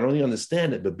to not only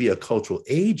understand it, but be a cultural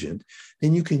agent,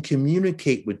 then you can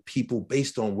communicate with people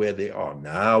based on where they are.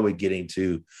 Now we're getting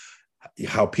to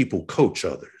how people coach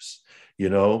others.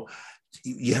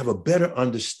 You have a better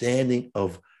understanding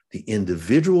of the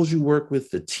individuals you work with,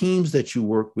 the teams that you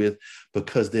work with,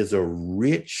 because there's a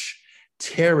rich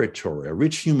territory, a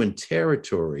rich human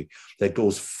territory that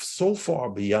goes so far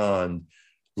beyond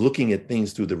looking at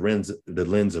things through the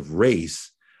lens of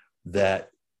race, that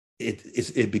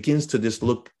it begins to just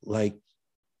look like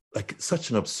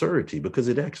such an absurdity, because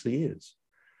it actually is.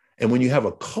 And when you have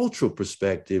a cultural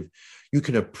perspective, you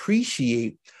can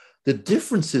appreciate the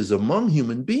differences among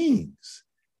human beings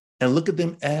and look at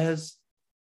them as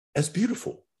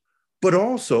beautiful. But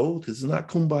also, this is not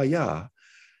kumbaya,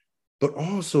 but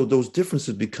also those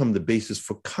differences become the basis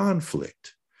for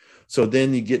conflict. So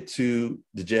then you get to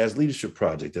the Jazz Leadership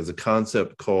Project. There's a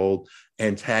concept called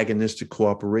antagonistic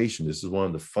cooperation. This is one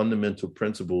of the fundamental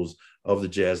principles of the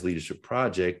Jazz Leadership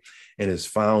Project, and is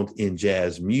found in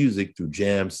jazz music through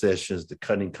jam sessions, the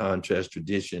cutting contrast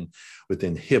tradition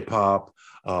within hip hop,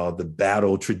 the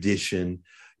battle tradition.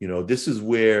 This is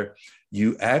where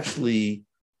you actually,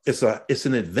 it's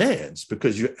an advance,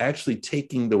 because you're actually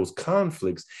taking those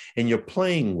conflicts and you're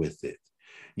playing with it.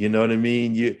 You know what I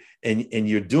mean?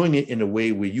 You're doing it in a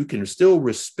way where you can still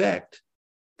respect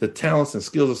the talents and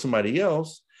skills of somebody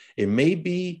else. It may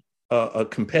be a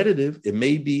competitive, it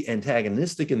may be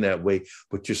antagonistic in that way,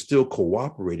 but you're still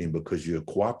cooperating, because you're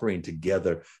cooperating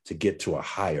together to get to a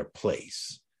higher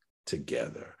place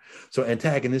together. So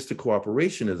antagonistic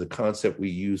cooperation is a concept we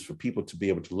use for people to be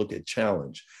able to look at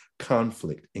challenge,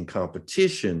 conflict, and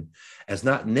competition as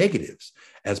not negatives,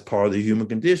 as part of the human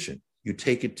condition. You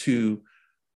take it to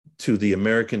the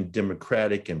American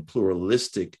democratic and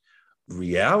pluralistic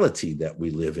reality that we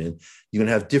live in. You're going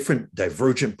to have different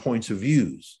divergent points of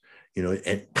views,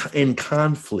 and in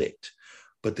conflict.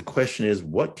 But the question is,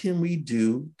 what can we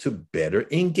do to better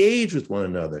engage with one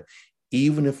another,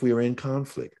 even if we are in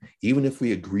conflict, even if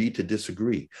we agree to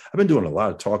disagree? I've been doing a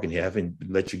lot of talking here. I haven't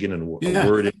let you get in a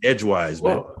word edgewise,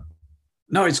 man.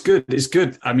 No, it's good. It's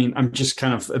good. I mean, I'm just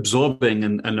kind of absorbing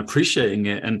and appreciating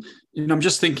it. And, I'm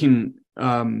just thinking,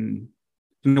 one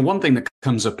thing that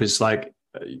comes up is like,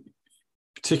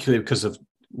 particularly because of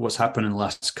what's happened in the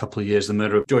last couple of years, the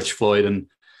murder of George Floyd and,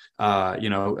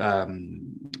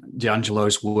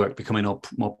 D'Angelo's work becoming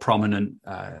more prominent,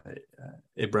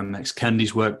 Ibram X.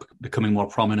 Kendi's work becoming more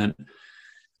prominent.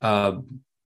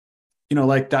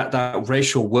 Like that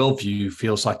racial worldview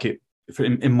feels like it,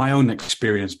 in my own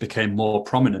experience, became more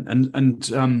prominent. And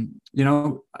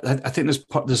I think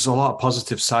there's a lot of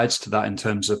positive sides to that in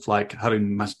terms of like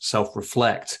having myself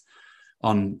reflect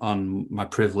on my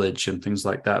privilege and things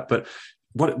like that. But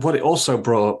what it also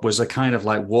brought up was a kind of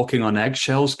like walking on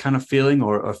eggshells kind of feeling,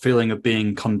 or a feeling of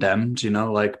being condemned,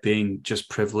 like being just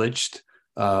privileged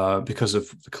because of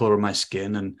the color of my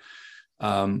skin.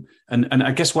 And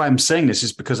I guess why I'm saying this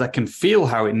is because I can feel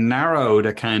how it narrowed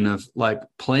a kind of like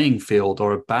playing field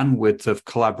or a bandwidth of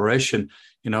collaboration,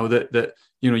 that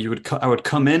I would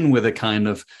come in with a kind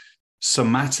of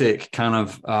somatic kind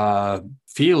of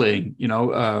feeling,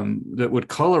 that would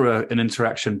color an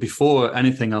interaction before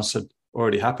anything else had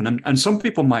already happened. And some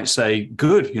people might say,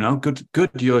 good, good,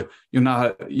 you're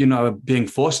not being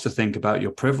forced to think about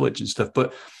your privilege and stuff.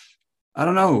 But I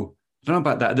don't know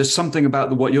about that. There's something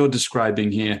about what you're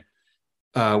describing here,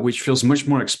 which feels much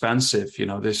more expansive,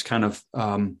 this kind of,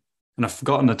 and I've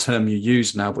forgotten the term you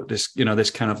use now, but this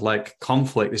kind of like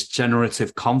conflict, this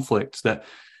generative conflict that,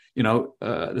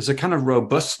 there's a kind of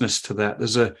robustness to that.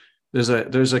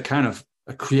 There's a kind of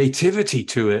a creativity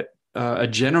to it, a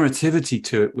generativity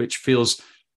to it, which feels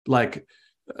like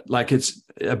it's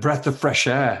a breath of fresh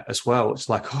air as well. It's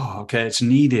like, oh, okay, it's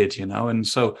needed, and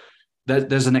so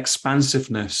there's an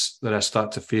expansiveness that I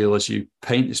start to feel as you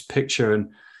paint this picture.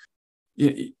 And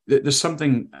there's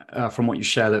something from what you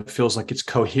share that feels like it's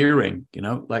cohering,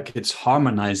 like it's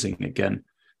harmonizing again,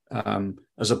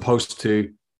 as opposed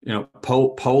to,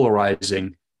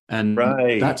 polarizing. And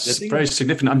right. That's very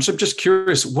significant. I'm just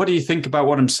curious, what do you think about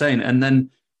what I'm saying? And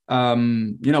then,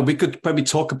 we could probably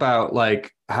talk about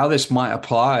like how this might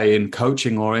apply in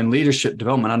coaching or in leadership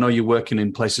development. I know you're working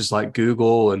in places like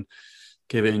Google and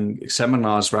giving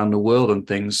seminars around the world and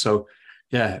things. So,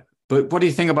 yeah. But what do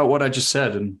you think about what I just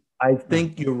said? And I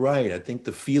think you're right. I think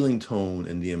the feeling tone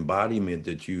and the embodiment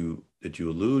that you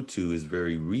allude to is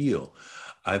very real.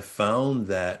 I've found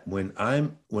that when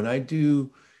I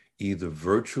do either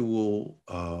virtual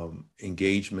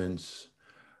engagements,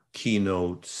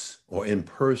 keynotes, or in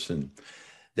person,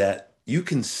 that you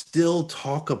can still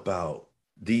talk about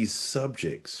these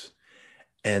subjects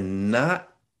and not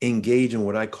engage in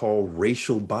what I call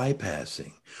racial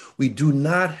bypassing. We do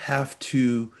not have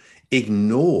to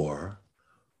ignore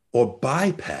or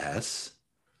bypass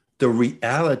the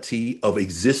reality of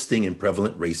existing and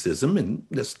prevalent racism, and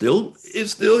it's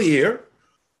still here.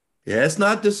 Yeah, it's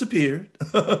not disappeared,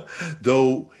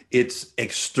 though its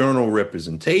external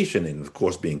representation and, of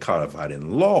course, being codified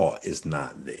in law is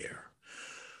not there.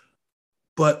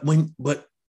 But when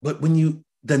you,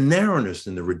 the narrowness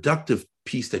and the reductive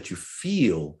piece that you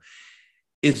feel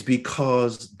is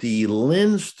because the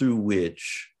lens through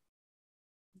which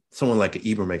someone like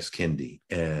Ibram X. Kendi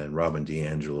and Robin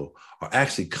DiAngelo are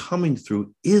actually coming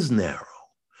through is narrow.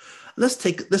 I'm just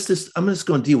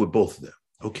going to deal with both of them.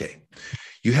 Okay.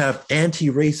 You have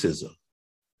anti-racism,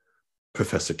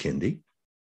 Professor Kendi.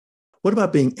 What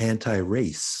about being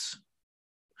anti-race?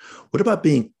 What about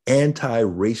being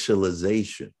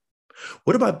anti-racialization?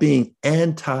 What about being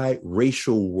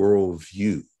anti-racial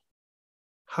worldview?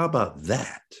 How about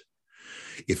that?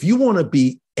 If you want to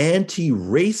be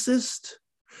anti-racist,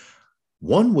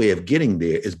 one way of getting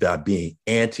there is by being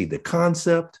anti the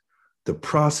concept, the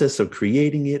process of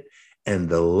creating it, and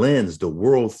the lens, the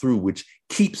world through which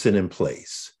keeps it in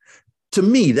place. To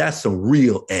me, that's some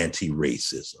real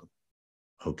anti-racism,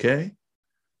 okay?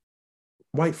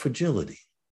 White fragility.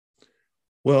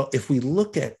 Well, if we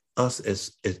look at us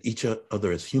as each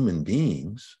other as human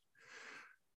beings,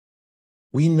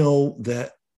 we know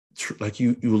that, like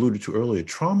you alluded to earlier,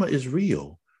 trauma is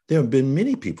real. There have been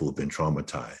many people who've been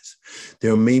traumatized.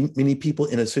 There are many people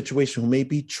in a situation who may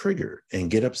be triggered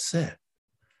and get upset.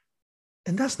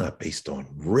 And that's not based on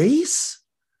race,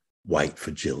 white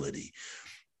fragility.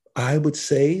 I would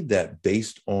say that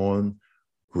based on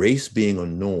race being a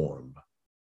norm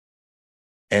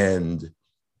and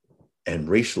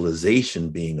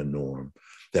racialization being a norm,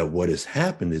 that what has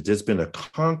happened is there's been a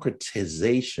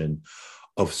concretization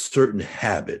of certain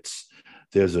habits.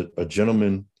 There's a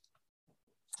gentleman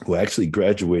who actually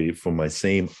graduated from my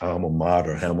same alma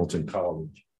mater, Hamilton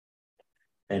College.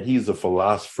 And he's a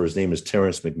philosopher. His name is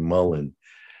Terrence McMullen.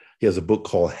 He has a book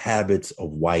called Habits of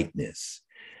Whiteness.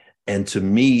 And to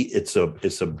me, it's a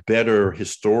better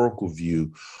historical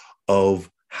view of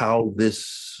how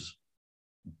this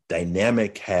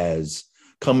dynamic has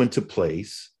come into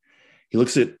place. He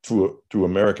looks at it through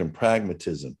American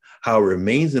pragmatism, how it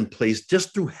remains in place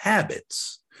just through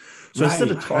habits. So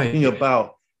instead of talking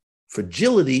about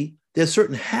fragility, there's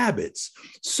certain habits.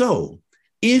 So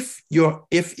if your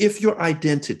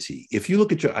identity, if you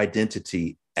look at your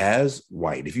identity as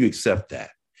white, if you accept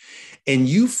that, and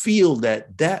you feel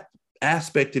that that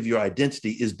aspect of your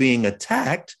identity is being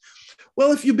attacked,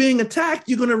 well, if you're being attacked,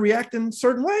 you're going to react in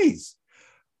certain ways.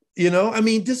 You know, I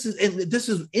mean, this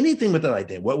is anything with an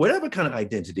identity, whatever kind of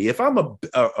identity. If I'm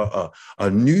a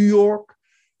New York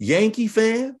Yankee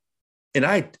fan, and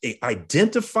I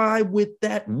identify with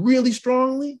that really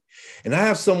strongly, and I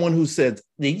have someone who says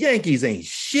the Yankees ain't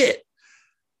shit,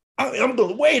 I'm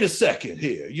going, wait a second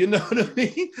here, you know what I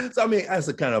mean? So I mean, that's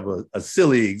a kind of a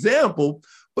silly example,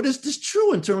 but it's just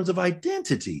true in terms of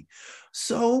identity.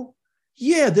 So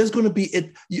yeah, there's going to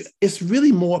be it's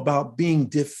really more about being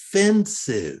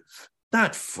defensive,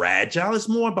 not fragile. It's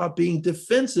more about being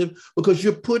defensive because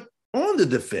you're put on the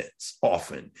defense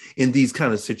often in these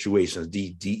kind of situations,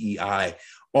 DEI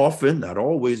often, not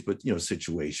always, but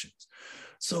situations.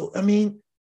 So I mean,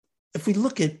 if we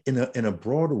look at in a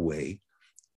broader way,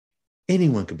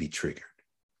 anyone can be triggered.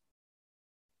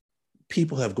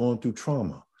 People have gone through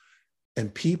trauma,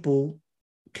 and people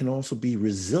can also be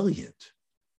resilient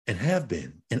and have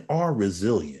been and are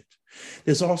resilient.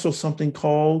 There's also something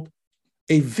called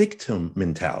a victim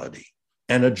mentality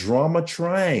and a drama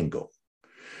triangle,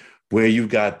 where you've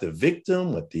got the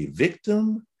victim,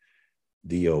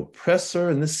 the oppressor,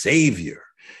 and the savior.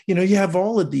 You have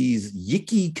all of these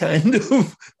yicky kind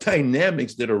of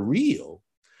dynamics that are real,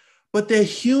 but they're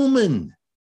human.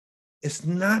 It's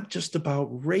not just about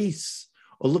race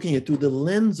or looking at it through the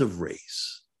lens of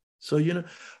race. So,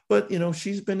 but,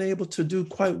 she's been able to do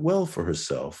quite well for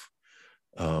herself,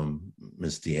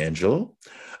 Ms. DiAngelo.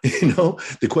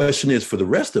 The question is for the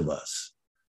rest of us,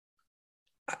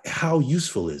 how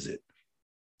useful is it?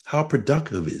 How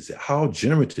productive is it? How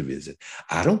generative is it?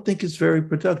 I don't think it's very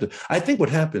productive. I think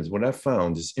what I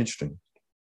found is interesting.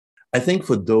 I think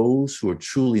for those who are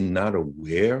truly not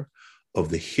aware of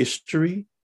the history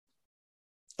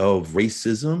of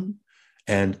racism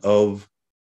and of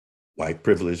white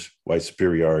privilege, white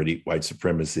superiority, white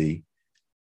supremacy,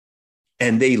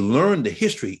 and they learn the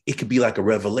history, it could be like a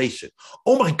revelation.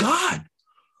 Oh my God,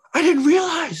 I didn't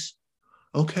realize.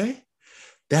 Okay.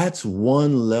 That's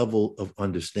one level of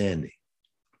understanding.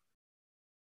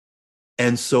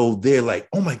 And so they're like,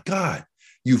 oh my God,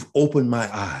 you've opened my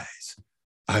eyes.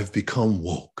 I've become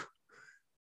woke.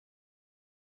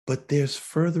 But there's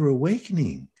further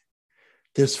awakening.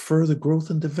 There's further growth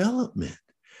and development.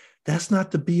 That's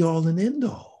not the be all and end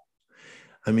all.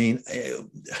 I mean,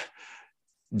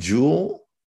 Jewel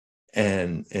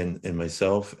and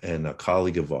myself and a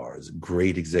colleague of ours,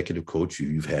 great executive coach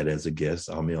you've had as a guest,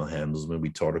 Amil Handelsman, we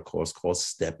taught a course called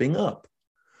Stepping Up,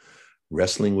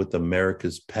 Wrestling with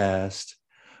America's Past,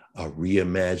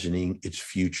 Reimagining Its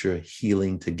Future,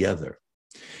 Healing Together.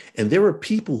 And there were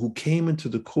people who came into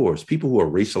the course, people who are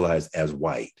racialized as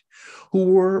white, who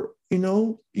were,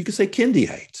 you could say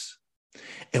Kindyites.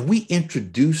 And we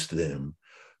introduced them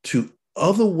to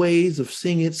other ways of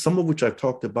seeing it, some of which I've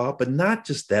talked about, but not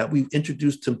just that. We've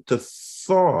introduced them to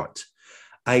thought,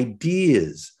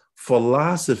 ideas,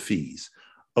 philosophies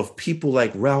of people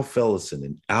like Ralph Ellison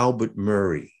and Albert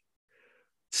Murray,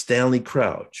 Stanley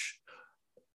Crouch,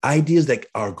 ideas that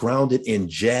are grounded in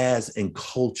jazz and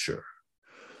culture,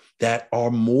 that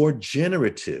are more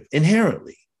generative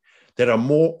inherently, that are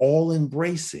more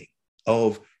all-embracing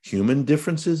of human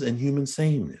differences and human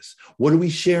sameness. What do we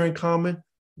share in common?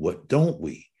 What don't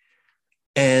we?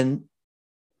 And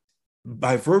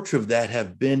by virtue of that,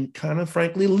 have been kind of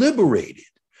frankly liberated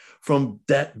from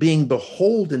that being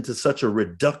beholden to such a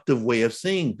reductive way of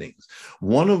seeing things.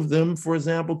 One of them, for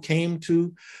example, came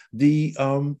to the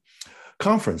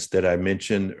conference that I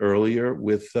mentioned earlier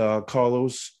with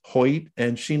Carlos Hoyt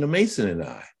and Sheena Mason and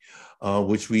I,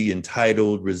 which we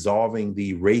entitled Resolving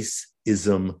the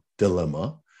Racism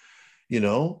Dilemma.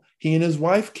 He and his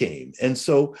wife came. And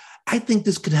so I think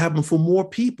this could happen for more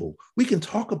people. We can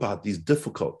talk about these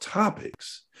difficult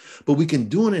topics, but we can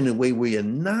do it in a way where you're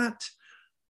not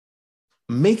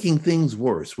making things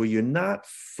worse, where you're not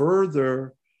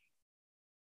further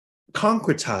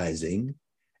concretizing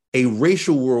a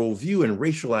racial worldview and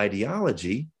racial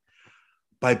ideology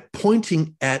by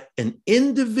pointing at an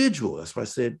individual. That's why I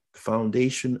said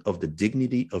foundation of the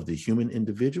dignity of the human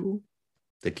individual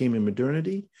that came in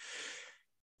modernity.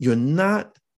 You're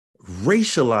not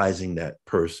racializing that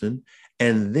person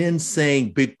and then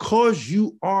saying, because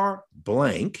you are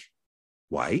blank,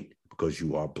 white, because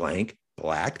you are blank,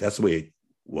 black, that's the way it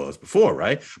was before,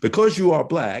 right? Because you are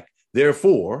black,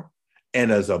 therefore,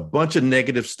 and there's a bunch of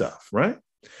negative stuff, right?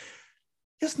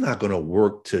 It's not going to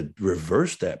work to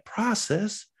reverse that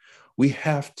process. We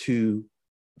have to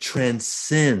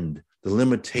transcend the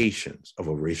limitations of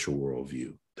a racial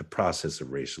worldview, the process of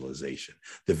racialization,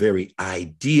 the very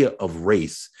idea of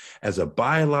race as a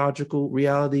biological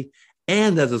reality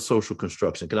and as a social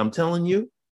construction. Because I'm telling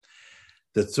you,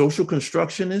 the social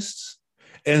constructionists,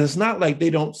 and it's not like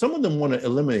some of them want to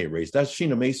eliminate race. That's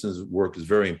Sheena Mason's work is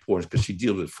very important because she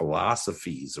deals with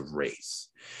philosophies of race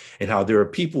and how there are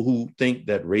people who think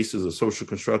that race is a social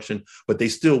construction, but they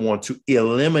still want to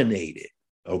eliminate it.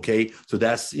 Okay. So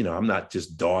that's, I'm not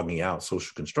just dogging out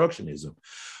social constructionism,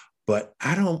 but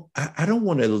I don't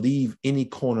want to leave any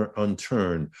corner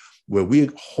unturned where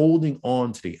we're holding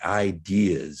on to the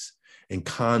ideas and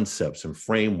concepts and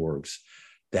frameworks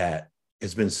that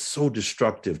has been so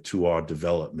destructive to our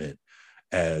development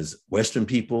as Western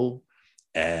people,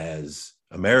 as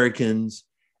Americans,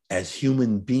 as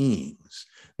human beings.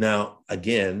 Now,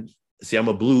 again, see, I'm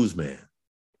a blues man.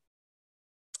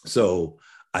 So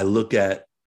I look at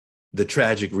the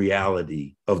tragic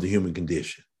reality of the human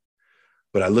condition,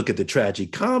 but I look at the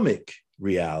tragicomic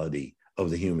reality of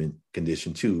the human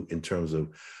condition too, in terms of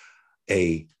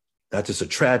not just a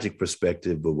tragic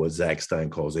perspective, but what Zach Stein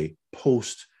calls a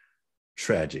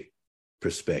post-tragic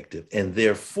perspective. And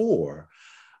therefore,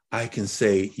 I can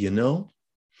say, the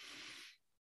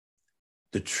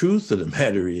truth of the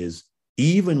matter is,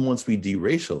 even once we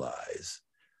deracialize,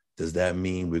 does that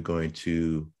mean we're going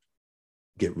to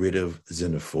get rid of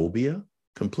xenophobia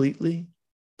completely?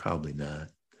 Probably not.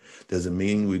 Does it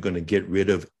mean we're going to get rid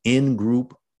of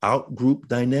in-group, out-group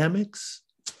dynamics?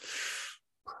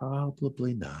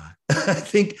 Probably not. I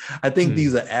think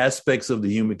these are aspects of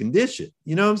the human condition.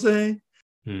 You know what I'm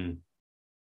saying?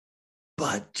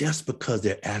 But just because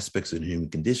they're aspects of the human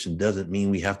condition doesn't mean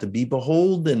we have to be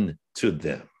beholden to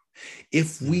them.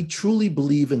 If we truly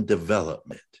believe in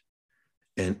development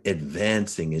and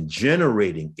advancing and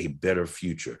generating a better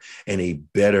future and a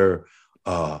better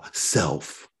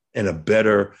self and a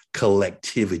better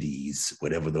collectivities,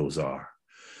 whatever those are,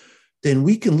 then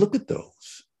we can look at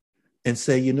those and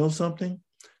say, something?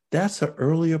 That's an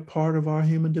earlier part of our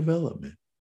human development.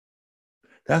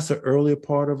 That's an earlier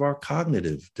part of our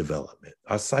cognitive development,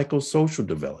 our psychosocial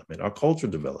development, our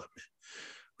cultural development.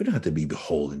 We don't have to be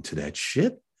beholden to that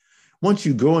shit. Once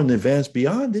you grow and advance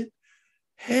beyond it,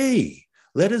 hey,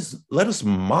 let us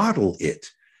model it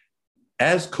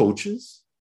as coaches,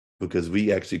 because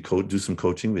we actually do some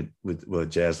coaching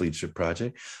with Jazz Leadership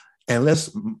Project, and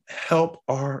let's help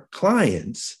our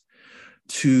clients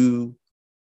to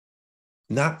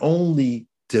not only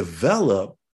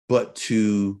develop, but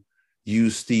to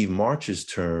use Steve March's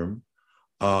term,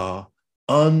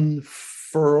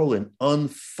 unfurl and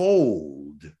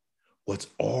unfold what's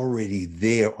already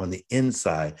there on the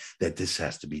inside that this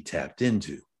has to be tapped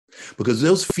into. Because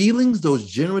those feelings, those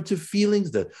generative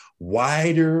feelings, the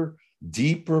wider,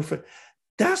 deeper,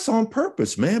 That's on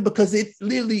purpose, man, because it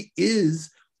literally is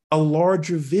a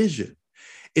larger vision.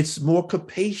 It's more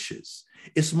capacious.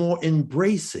 It's more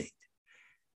embracing.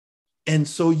 And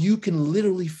so you can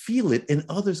literally feel it, and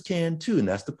others can too. And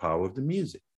that's the power of the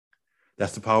music.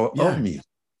 That's the power of music.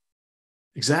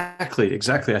 Exactly.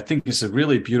 I think it's a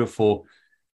really beautiful,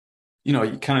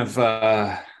 kind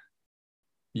of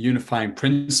unifying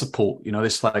principle.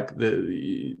 This, like,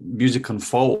 the music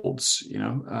unfolds,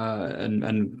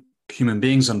 and human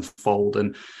beings unfold.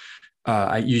 And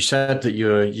you said that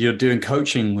you're doing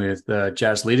coaching with the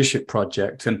Jazz Leadership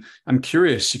Project, and I'm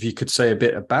curious if you could say a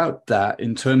bit about that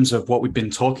in terms of what we've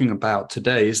been talking about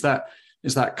today. Is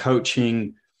that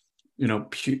coaching? Do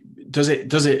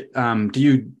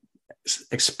you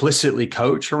explicitly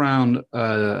coach around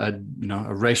a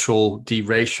racial,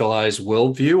 deracialized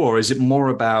worldview, or is it more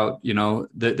about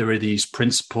that there are these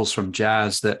principles from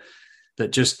jazz that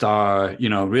just are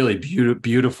really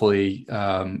beautifully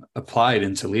applied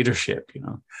into leadership?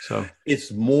 So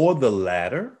It's more the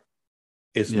latter.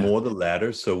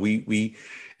 So we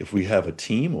if we have a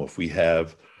team, or if we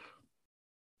have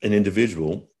an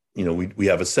individual, we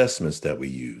have assessments that we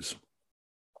use.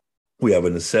 We have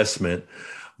an assessment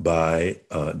by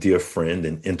a dear friend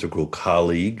and integral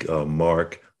colleague,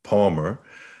 Mark Palmer,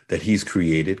 that he's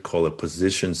created, called a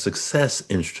position success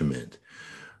instrument,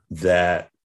 that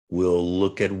will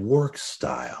look at work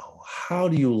style. How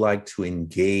do you like to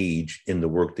engage in the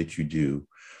work that you do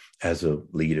as a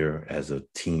leader, as a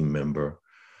team member?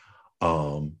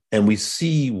 And we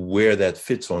see where that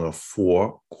fits on a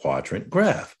 4-quadrant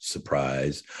graph.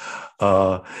 Surprise.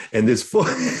 And this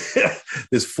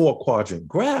 4-quadrant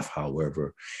graph,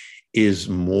 however, is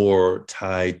more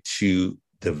tied to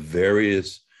the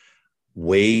various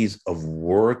ways of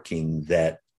working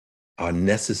that are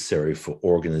necessary for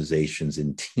organizations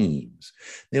and teams.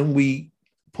 Then we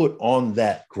put on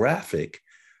that graphic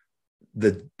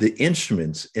the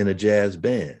instruments in a jazz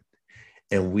band,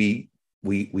 and we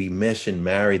mesh and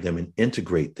marry them and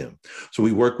integrate them. So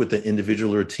we work with the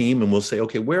individual or team, and we'll say,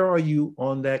 okay, where are you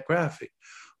on that graphic?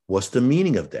 What's the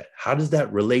meaning of that? How does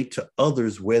that relate to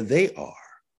others where they are,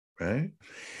 right?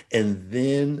 And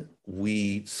then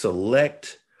we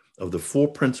select, of the 4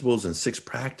 principles and 6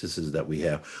 practices that we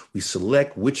have, we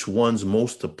select which ones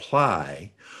most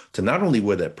apply to not only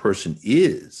where that person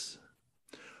is,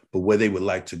 but where they would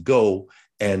like to go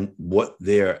and what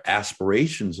their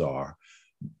aspirations are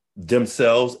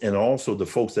themselves, and also the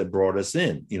folks that brought us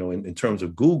in. In terms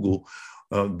of Google,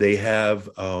 they have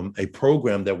a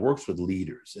program that works with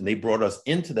leaders, and they brought us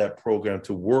into that program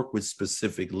to work with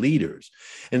specific leaders.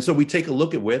 And so we take a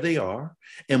look at where they are,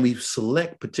 and we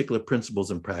select particular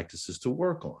principles and practices to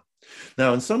work on.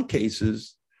 Now, in some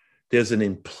cases, there's an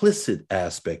implicit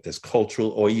aspect that's cultural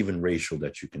or even racial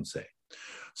that you can say.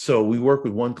 So we work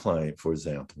with one client, for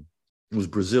example, who was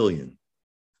Brazilian.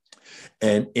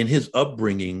 And in his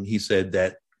upbringing, he said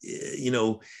that,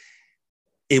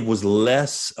 it was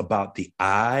less about the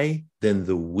I than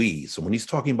the we. So when he's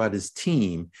talking about his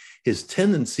team, his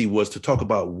tendency was to talk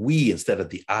about we instead of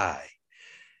the I.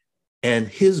 And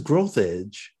his growth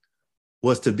edge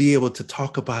was to be able to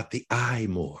talk about the I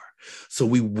more. So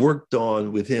we worked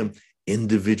on with him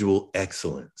individual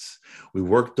excellence. We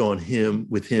worked on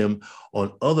with him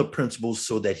on other principles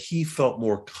so that he felt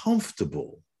more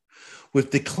comfortable with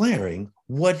declaring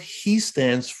what he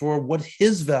stands for, what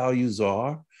his values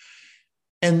are,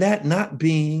 and that not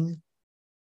being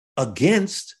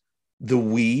against the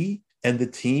we and the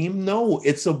team. No,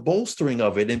 it's a bolstering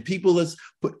of it. And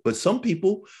but some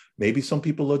people, maybe some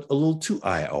people are a little too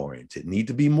I-oriented, need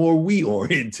to be more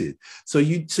we-oriented. So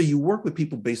you work with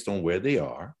people based on where they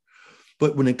are.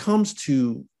 But when it comes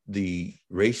to the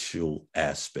racial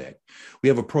aspect, we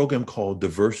have a program called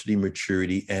Diversity,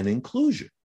 Maturity, and Inclusion.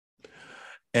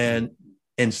 And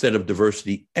instead of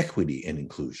diversity, equity, and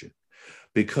inclusion,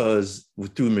 because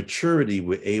through maturity,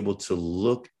 we're able to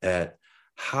look at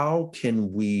how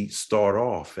can we start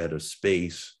off at a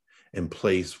space and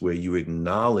place where you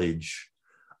acknowledge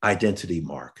identity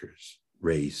markers,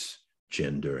 race,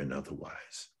 gender, and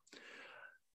otherwise.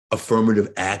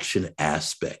 Affirmative action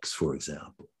aspects, for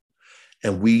example.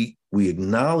 And we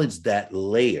acknowledge that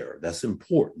layer. That's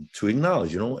important to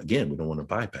acknowledge. Again, we don't want to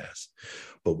bypass,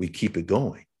 but we keep it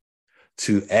going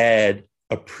to add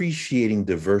appreciating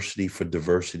diversity for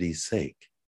diversity's sake.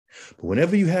 But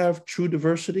whenever you have true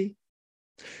diversity,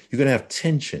 you're going to have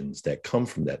tensions that come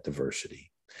from that diversity.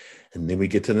 And then we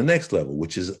get to the next level,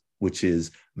 which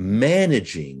is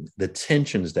managing the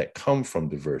tensions that come from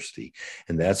diversity.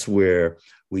 And that's where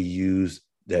we use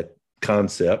that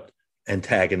concept,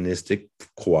 antagonistic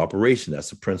cooperation.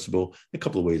 That's a principle, a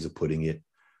couple of ways of putting it.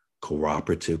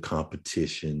 cooperative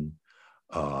competition,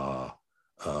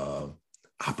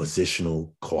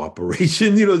 oppositional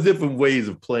cooperation, different ways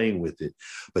of playing with it.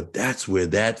 But that's where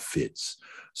that fits,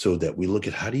 so that we look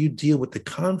at how do you deal with the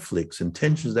conflicts and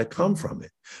tensions that come from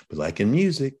it. But like in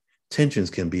music, tensions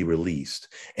can be released,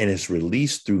 and it's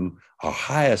released through our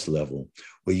highest level,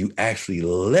 where you actually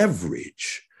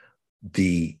leverage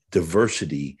the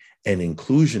diversity and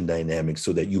inclusion dynamics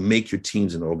so that you make your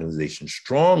teams and organizations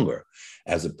stronger,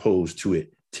 as opposed to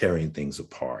it tearing things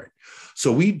apart.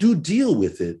 So we do deal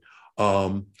with it,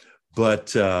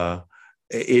 but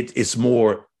it's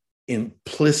more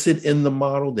implicit in the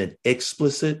model than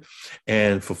explicit.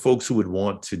 And for folks who would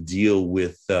want to deal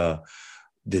with the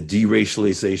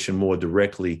deracialization more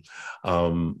directly,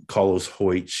 Carlos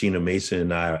Hoyt, Sheena Mason,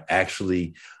 and I are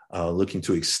actually looking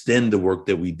to extend the work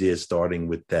that we did, starting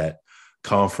with that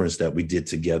conference that we did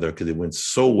together, because it went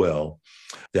so well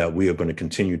that we are going to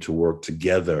continue to work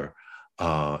together.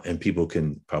 And people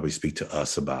can probably speak to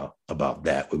us about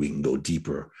that, where we can go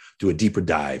deeper, do a deeper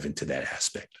dive into that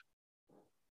aspect.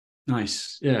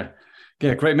 Nice. Yeah,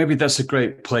 great. Maybe that's a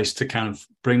great place to kind of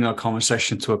bring our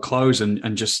conversation to a close,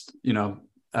 and just,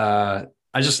 I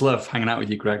just love hanging out with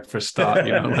you, Greg, for a start.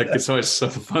 Like, it's always so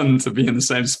fun to be in the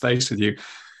same space with you.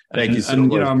 Thank you so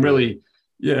much. I'm really,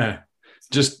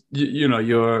 just,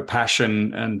 your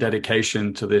passion and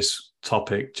dedication to this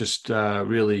topic just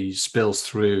really spills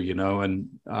through, and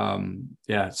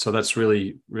so that's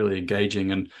really, really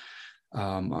engaging. And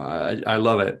I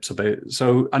love it.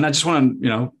 So, and I just want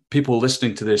to, people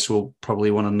listening to this will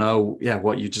probably want to know,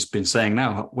 what you've just been saying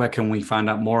now. Where can we find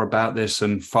out more about this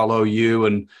and follow you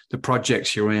and the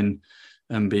projects you're in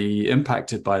and be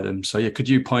impacted by them? So could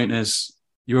you point us,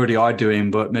 you already are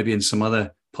doing, but maybe in some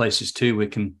other places too, we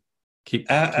can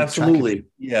keep absolutely.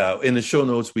 Yeah. In the show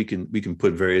notes, we can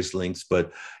put various links,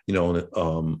 but, we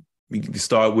can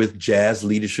start with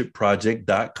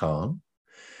jazzleadershipproject.com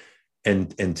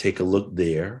and take a look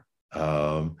there.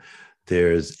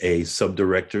 There's a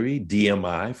subdirectory,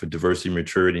 DMI, for diversity,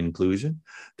 maturity, and inclusion,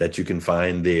 that you can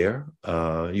find there.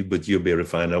 But you'll be able to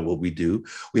find out what we do.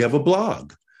 We have a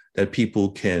blog that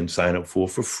people can sign up for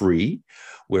free,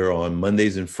 where on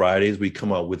Mondays and Fridays, we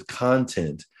come out with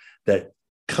content that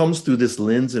comes through this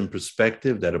lens and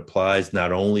perspective that applies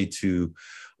not only to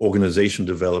organizational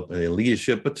development and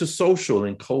leadership, but to social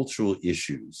and cultural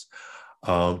issues.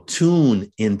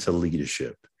 Tune Into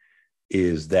Leadership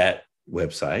is that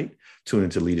website,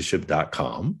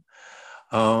 tuneintoleadership.com.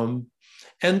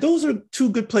 And those are two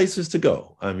good places to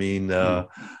go. I mean,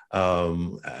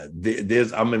 I'm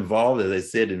involved, as I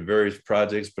said, in various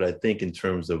projects, but I think in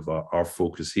terms of our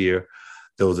focus here,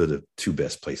 those are the two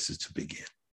best places to begin.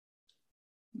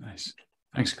 Nice.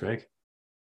 Thanks, Greg.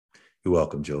 You're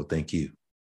welcome, Joe. Thank you.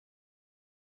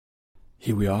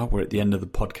 Here we are. We're at the end of the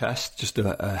podcast. Just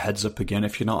a heads up again,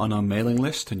 if you're not on our mailing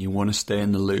list and you want to stay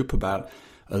in the loop about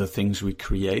other things we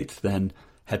create, then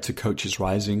head to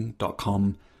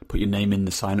coachesrising.com, put your name in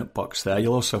the sign-up box there.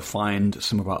 You'll also find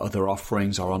some of our other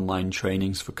offerings, our online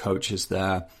trainings for coaches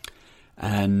there.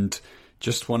 And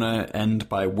just want to end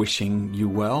by wishing you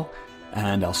well,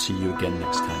 and I'll see you again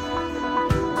next time.